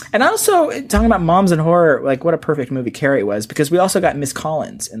 And also, talking about moms and horror, like what a perfect movie Carrie was, because we also got Miss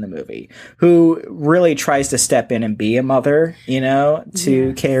Collins in the movie, who really tries to step in and be a mother,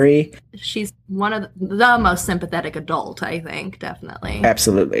 to Carrie. She's one of the most sympathetic adult, I think, definitely.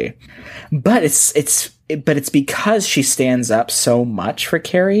 Absolutely. But it's because she stands up so much for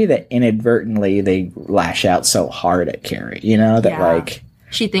Carrie that inadvertently they lash out so hard at Carrie, like...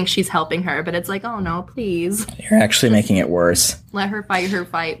 She thinks she's helping her, but it's like, oh no, please. You're actually making it worse. Let her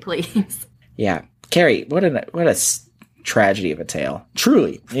fight, please. Yeah. Carrie, what a tragedy of a tale.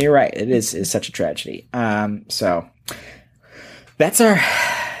 Truly. You're right. It is such a tragedy. So that's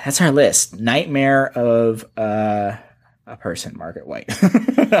our list. Nightmare of a person, Margaret White.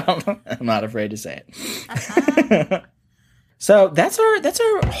 I'm not afraid to say it. So that's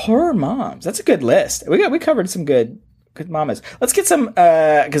our horror moms. That's a good list. We covered some good mamas. Let's get some,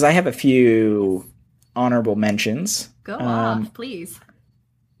 because I have a few honorable mentions. Go off, please.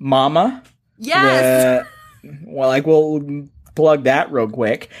 Mama. Yes! We'll plug that real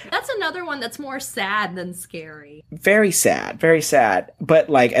quick. That's another one that's more sad than scary. Very sad, very sad. But,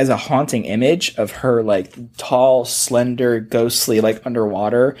 as a haunting image of her, tall, slender, ghostly,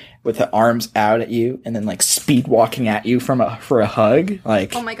 underwater with the arms out at you and then, speed walking at you for a hug.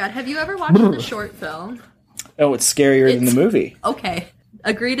 Oh my god, have you ever watched the short film? Oh, it's scarier than the movie. Okay.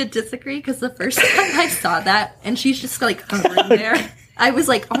 Agree to disagree, because the first time I saw that, and she's just, hovering there, I was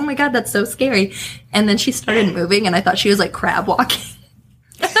like, oh my god, that's so scary. And then she started moving, and I thought she was, crab walking.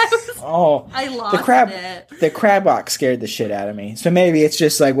 I lost it. The crab walk scared the shit out of me. So maybe it's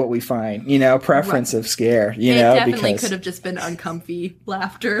just what we find, preference of scare, It definitely could have just been uncomfy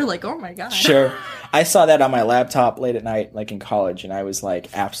laughter, oh my god. Sure. I saw that on my laptop late at night, in college, and I was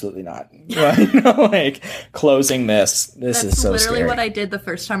absolutely not. Closing this. This is so scary. That's literally what I did the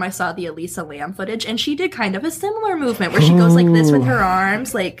first time I saw the Elisa Lam footage, and she did kind of a similar movement where she goes like this with her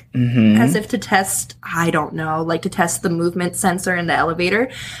arms, as if to test, I don't know, to test the movement sensor in the elevator.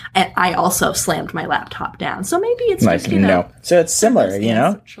 And I also slammed my laptop down. So maybe it's just, So it's similar,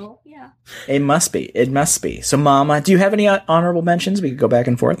 Yeah. It must be. So Mama, do you have any honorable mentions? We could go back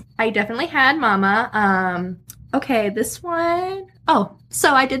and forth. I definitely had Mama. Okay, this one. Oh,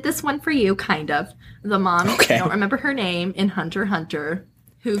 so I did this one for you, kind of. The mom, I don't remember her name, in Hunter x Hunter,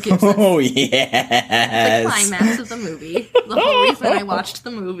 who gives us the climax of the movie. The whole reason I watched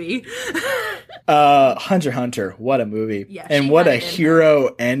the movie. Hunter x Hunter, what a movie. Yeah, and what a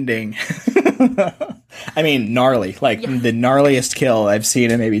hero ending. I mean, gnarly. The gnarliest kill I've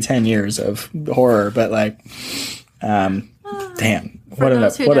seen in maybe 10 years of horror, but damn. What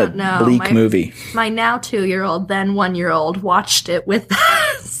a bleak movie. My now 2-year-old, then 1-year-old watched it with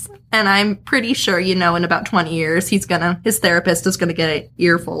us. And I'm pretty sure, in about 20 years, his therapist is going to get an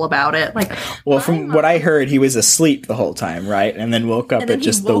earful about it. From what I heard, he was asleep the whole time, right? And then woke up at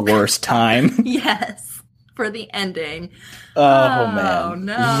just the worst time. Yes. For the ending. Oh man.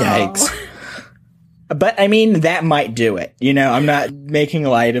 No. Yikes. But I mean, that might do it. I'm not making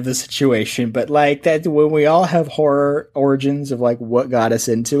light of the situation, but that when we all have horror origins of what got us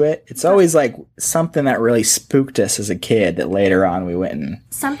into it, it's always something that really spooked us as a kid that later on we went and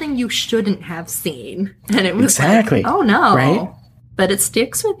something you shouldn't have seen, and it was exactly oh no, right? But it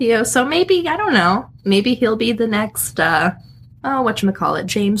sticks with you. So maybe I don't know. Maybe he'll be the next whatchamacallit,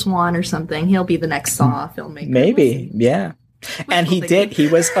 James Wan or something. He'll be the next Saw filmmaker. Maybe, yeah. And he did. He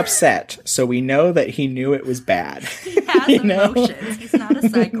was upset, so we know that he knew it was bad. He has emotions. He's not a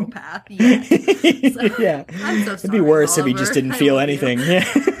psychopath yet. So, yeah, I'm so sorry. It'd be worse Oliver. if he just didn't feel anything. Yeah.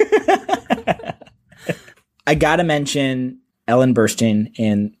 I gotta mention Ellen Burstyn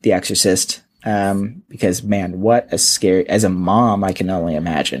in The Exorcist, because man, what a scary. As a mom, I can only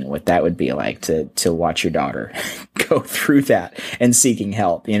imagine what that would be like to watch your daughter go through that and seeking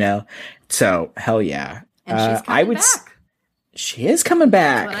help. So hell yeah. And she's coming back. She is coming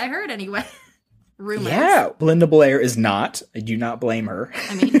back. That's what I heard anyway. Rumors. Yeah, Linda Blair is not. I do not blame her.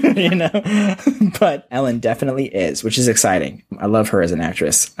 I mean, but Ellen definitely is, which is exciting. I love her as an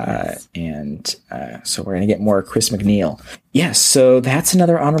actress. And so we're going to get more Chris McNeil. Yes, so that's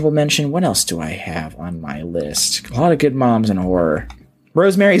another honorable mention. What else do I have on my list? A lot of good moms in horror.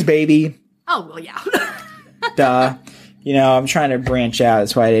 Rosemary's Baby. Oh, well, yeah. Duh. I'm trying to branch out.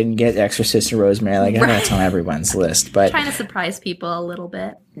 That's why I didn't get Exorcist and Rosemary. I'm going to tell everyone's list. But trying to surprise people a little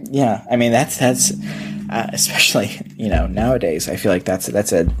bit. Yeah. I mean, that's especially, nowadays, I feel like that's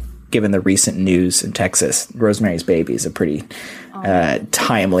a, given the recent news in Texas, Rosemary's Baby is a pretty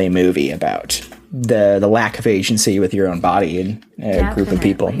timely movie about the lack of agency with your own body and a group of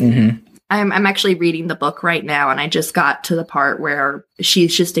people. Mm-hmm. I'm actually reading the book right now, and I just got to the part where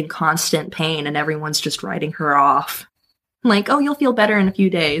she's just in constant pain and everyone's just writing her off. Like, oh, you'll feel better in a few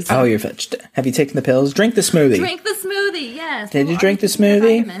days. Oh, you're fetched. Have you taken the pills? Drink the smoothie. Drink the smoothie, yes. Did you drink the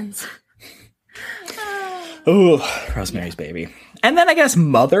smoothie? Ooh, Rosemary's Baby. And then I guess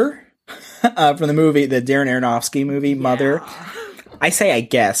Mother from the movie, the Darren Aronofsky movie, Mother. I say I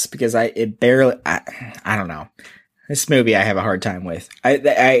guess because I don't know. This movie I have a hard time with.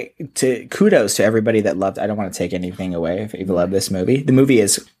 Kudos to everybody that loved. I don't want to take anything away if you love this movie. The movie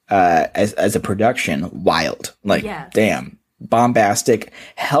is as a production wild. Like damn, bombastic,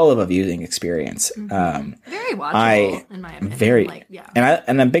 hell of a viewing experience. Very watchable in my opinion. Very, and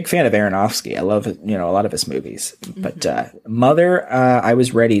I'm a big fan of Aronofsky. I love a lot of his movies. But Mother, I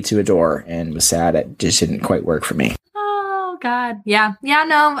was ready to adore and was sad it just didn't quite work for me. Oh God,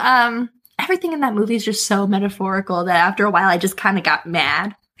 no. Everything in that movie is just so metaphorical that after a while I just kind of got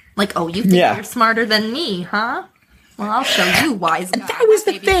mad. Like, oh, you think you're smarter than me, huh? Well, I'll show you, wise guy. That was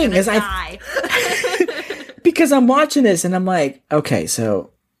the thing, is because I'm watching this and I'm like, okay,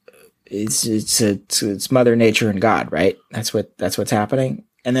 so it's Mother Nature and God, right? That's what's happening.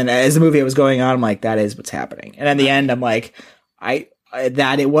 And then as the movie was going on, I'm like, that is what's happening. And at the end, I'm like,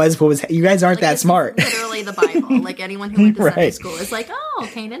 that it was what was. You guys aren't that smart. Literally the Bible. Like anyone who went to Sunday school is like, oh,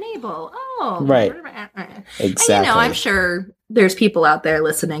 Cain and Abel. Oh, right. Exactly. And, I'm sure there's people out there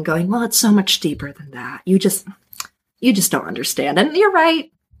listening, going, well, it's so much deeper than that. You just don't understand. And you're right.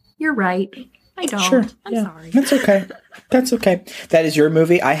 I don't. Sure. I'm sorry. That's okay. That's okay. That is your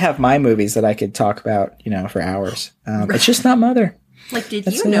movie. I have my movies that I could talk about, for hours. It's just not Mother. Like, did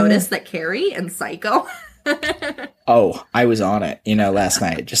you notice that Carrie and Psycho? Oh, I was on it, last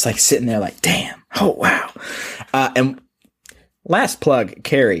night, just like sitting there like, damn. Oh, wow. And last plug,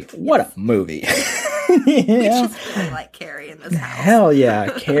 Carrie, what a movie. We just really like Carrie in this house. Hell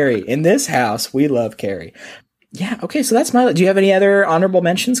yeah, Carrie. In this house, we love Carrie. Yeah, okay, so that's do you have any other honorable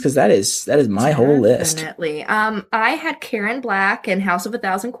mentions? Because that is my whole list. Definitely. I had Karen Black in House of a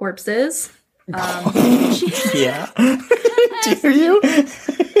Thousand Corpses. Yeah. Do you?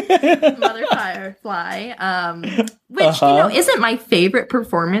 Mother Firefly, which isn't my favorite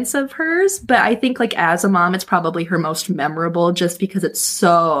performance of hers, but I think like as a mom, it's probably her most memorable, just because it's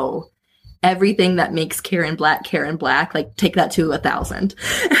so everything that makes Karen Black. Like take that to 1,000.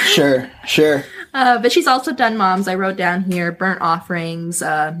 Sure. But she's also done moms. I wrote down here Burnt Offerings,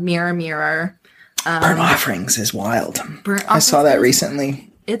 Mirror Mirror. Burnt Offerings is wild. I saw that recently.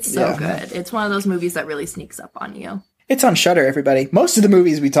 It's so good. It's one of those movies that really sneaks up on you. It's on Shudder, everybody. Most of the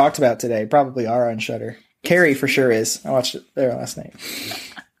movies we talked about today probably are on Shudder. Carrie for sure is. I watched it there last night.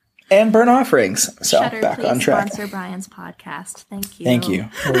 And Burnt Offerings. So Shudder, back on track. Sponsor Brian's podcast. Thank you. Thank you.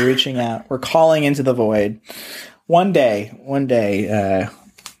 We're reaching out. We're calling into the void. One day, they're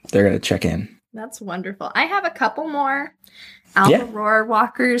going to check in. That's wonderful. I have a couple more. Alpha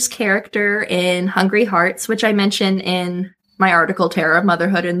Rohrwacher's character in Hungry Hearts, which I mentioned in my article, Terror of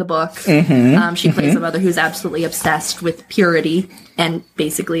Motherhood, in the book. She plays a mother who's absolutely obsessed with purity and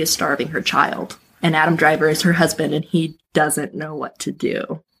basically is starving her child. And Adam Driver is her husband, and he doesn't know what to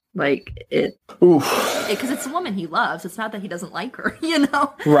do. Like, because it's a woman he loves. It's not that he doesn't like her,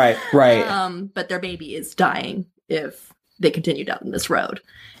 Right. But their baby is dying if they continue down this road.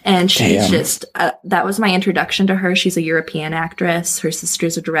 And she's just, that was my introduction to her. She's a European actress. Her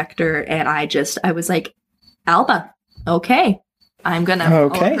sister's a director. And I was like, Alba. Okay. I'm going to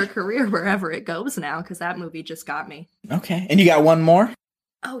follow her career wherever it goes now, because that movie just got me. Okay. And you got one more?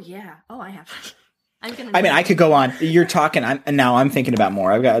 Oh, yeah. Oh, I have. I could go on. You're talking. I'm thinking about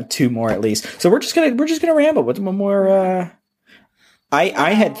more. I've got two more at least. So we're just gonna ramble with one more.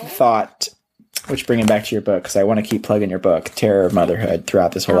 I had thought, which bringing back to your book, because I want to keep plugging your book, Terror of Motherhood,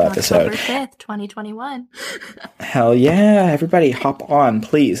 throughout this whole episode. October 5th, 2021. Hell yeah. Everybody hop on,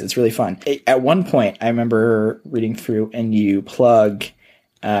 please. It's really fun. At one point, I remember reading through and you plug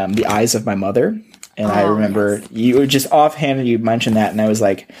The Eyes of My Mother. And I remember you were just offhand, you mentioned that, and I was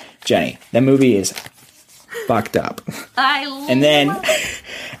like, Jenny, that movie is fucked up. And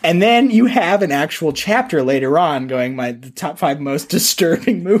then you have an actual chapter later on going the top 5 most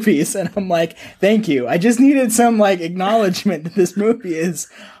disturbing movies, and I'm like, thank you. I just needed some acknowledgement that this movie is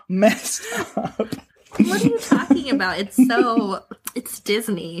messed up. What are you talking about? It's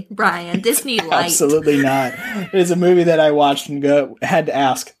Disney, Brian. Disney Light. Absolutely not. It is a movie that I watched and had to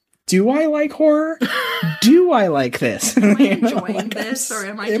ask, do I like horror? Do I like this? Am I enjoying this, or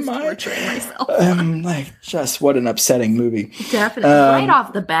am I just torturing myself? Just what an upsetting movie. Definitely. Right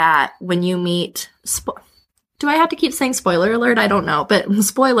off the bat, when you meet... do I have to keep saying spoiler alert? I don't know. But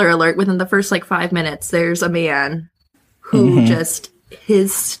spoiler alert, within the first 5 minutes, there's a man who just...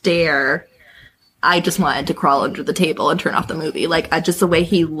 His stare I just wanted to crawl under the table and turn off the movie. Like, just the way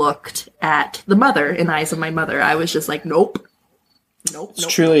he looked at the mother in Eyes of My Mother, I was just like, nope. It's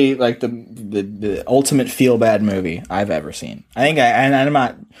truly like the ultimate feel bad movie I've ever seen. I think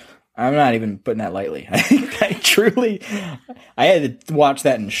I'm not even putting that lightly. I think I had to watch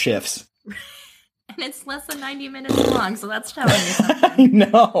that in shifts. And it's less than 90 minutes long, so that's telling you something. I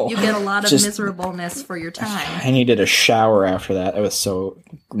know. You get a lot of miserableness for your time. I needed a shower after that. It was so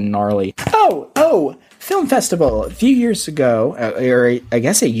gnarly. Oh! Film festival a few years ago, or I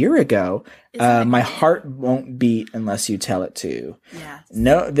guess a year ago. My heart won't beat unless you tell it to. Yeah.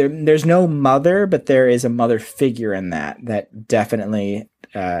 No, there's no mother, but there is a mother figure in that definitely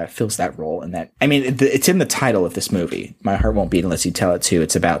fills that role. And that, I mean, it's in the title of this movie. My heart won't beat unless you tell it to.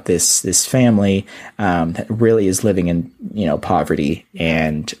 It's about this family that really is living in poverty,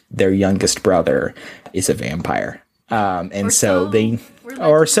 and their youngest brother is a vampire. And so we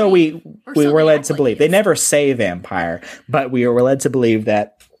were led to believe. They never say vampire, but we were led to believe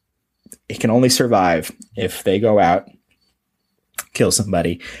that it can only survive if they go out, kill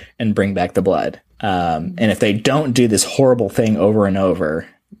somebody, and bring back the blood. And if they don't do this horrible thing over and over,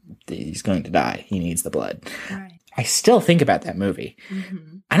 he's going to die. He needs the blood. Right. I still think about that movie.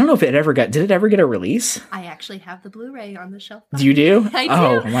 Mm-hmm. I don't know if did it ever get a release? I actually have the Blu-ray on the shelf. You do? I do.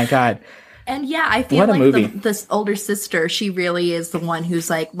 Oh my God. And yeah, I feel like this older sister, she really is the one who's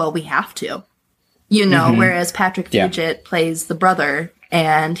like, well, we have to, whereas Patrick Fugit plays the brother,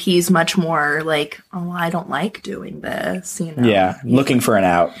 and he's much more like, oh, I don't like doing this, Yeah, looking for an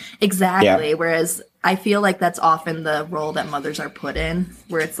out. Exactly. Yeah. Whereas I feel like that's often the role that mothers are put in,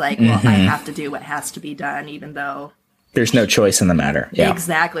 where it's like, well, I have to do what has to be done, even though there's no choice in the matter. Yeah,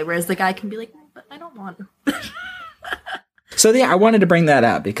 exactly. Whereas the guy can be like, but I don't want to. So yeah, I wanted to bring that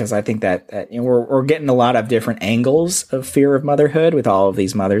up because I think that we're getting a lot of different angles of fear of motherhood with all of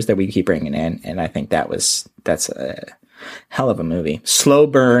these mothers that we keep bringing in, and I think that's a hell of a movie. Slow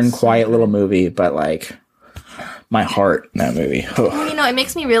burn, quiet little movie, but like my heart in that movie. Well, it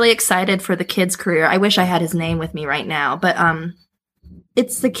makes me really excited for the kid's career. I wish I had his name with me right now, but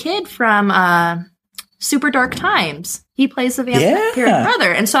it's the kid from Super Dark Times. He plays the vampire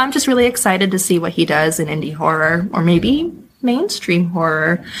brother, and so I'm just really excited to see what he does in indie horror or maybe mainstream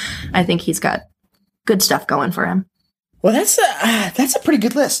horror. I think he's got good stuff going for him. Well, that's a pretty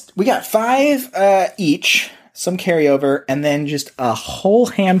good list. We got 5 each, some carryover, and then just a whole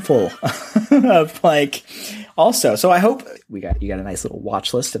handful of like. Also, so I hope you got a nice little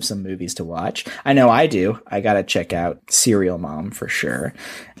watch list of some movies to watch. I know I do. I got to check out Serial Mom for sure,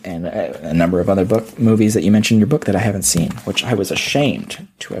 and a number of other movies that you mentioned in your book that I haven't seen, which I was ashamed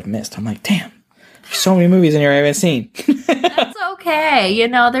to have missed. I'm like, damn, there's so many movies in here I haven't seen. That's okay.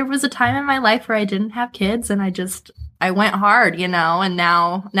 There was a time in my life where I didn't have kids, and I went hard, and now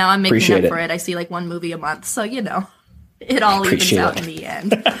I'm making up for it. I see like one movie a month, so it all evens out in the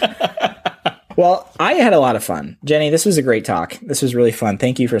end. Well, I had a lot of fun. Jenny, this was a great talk. This was really fun.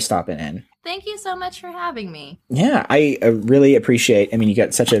 Thank you for stopping in. Thank you so much for having me. Yeah, I really appreciate, you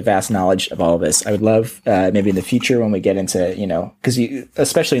got such a vast knowledge of all of this. I would love maybe in the future when we get into, because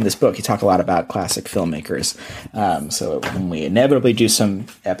especially in this book, you talk a lot about classic filmmakers. So when we inevitably do some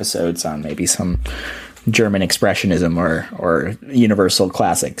episodes on maybe some German expressionism or universal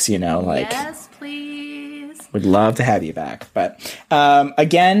classics, Yes, please. Would love to have you back. But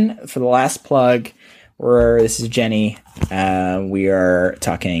again, for the last plug, this is Jenny. We are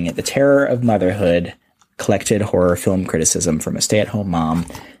talking The Terror of Motherhood, Collected Horror Film Criticism from a Stay-at-Home Mom.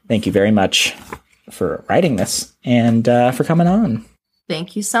 Thank you very much for writing this and for coming on.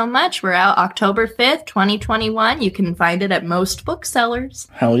 Thank you so much. We're out October 5th, 2021. You can find it at most booksellers.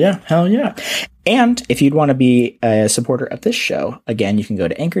 Hell yeah. Hell yeah. And if you'd want to be a supporter of this show, again, you can go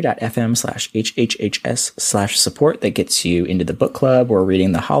to anchor.fm/HHHS/support. That gets you into the book club. We're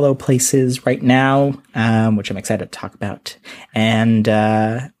reading The Hollow Places right now, which I'm excited to talk about. And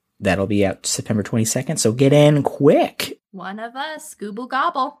that'll be out September 22nd. So get in quick. One of us, Gooble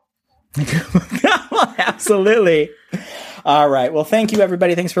Gobble. Absolutely. All right. Well, thank you,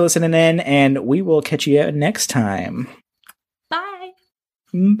 everybody. Thanks for listening in, and we will catch you next time. Bye.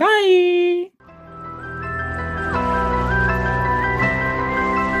 Bye.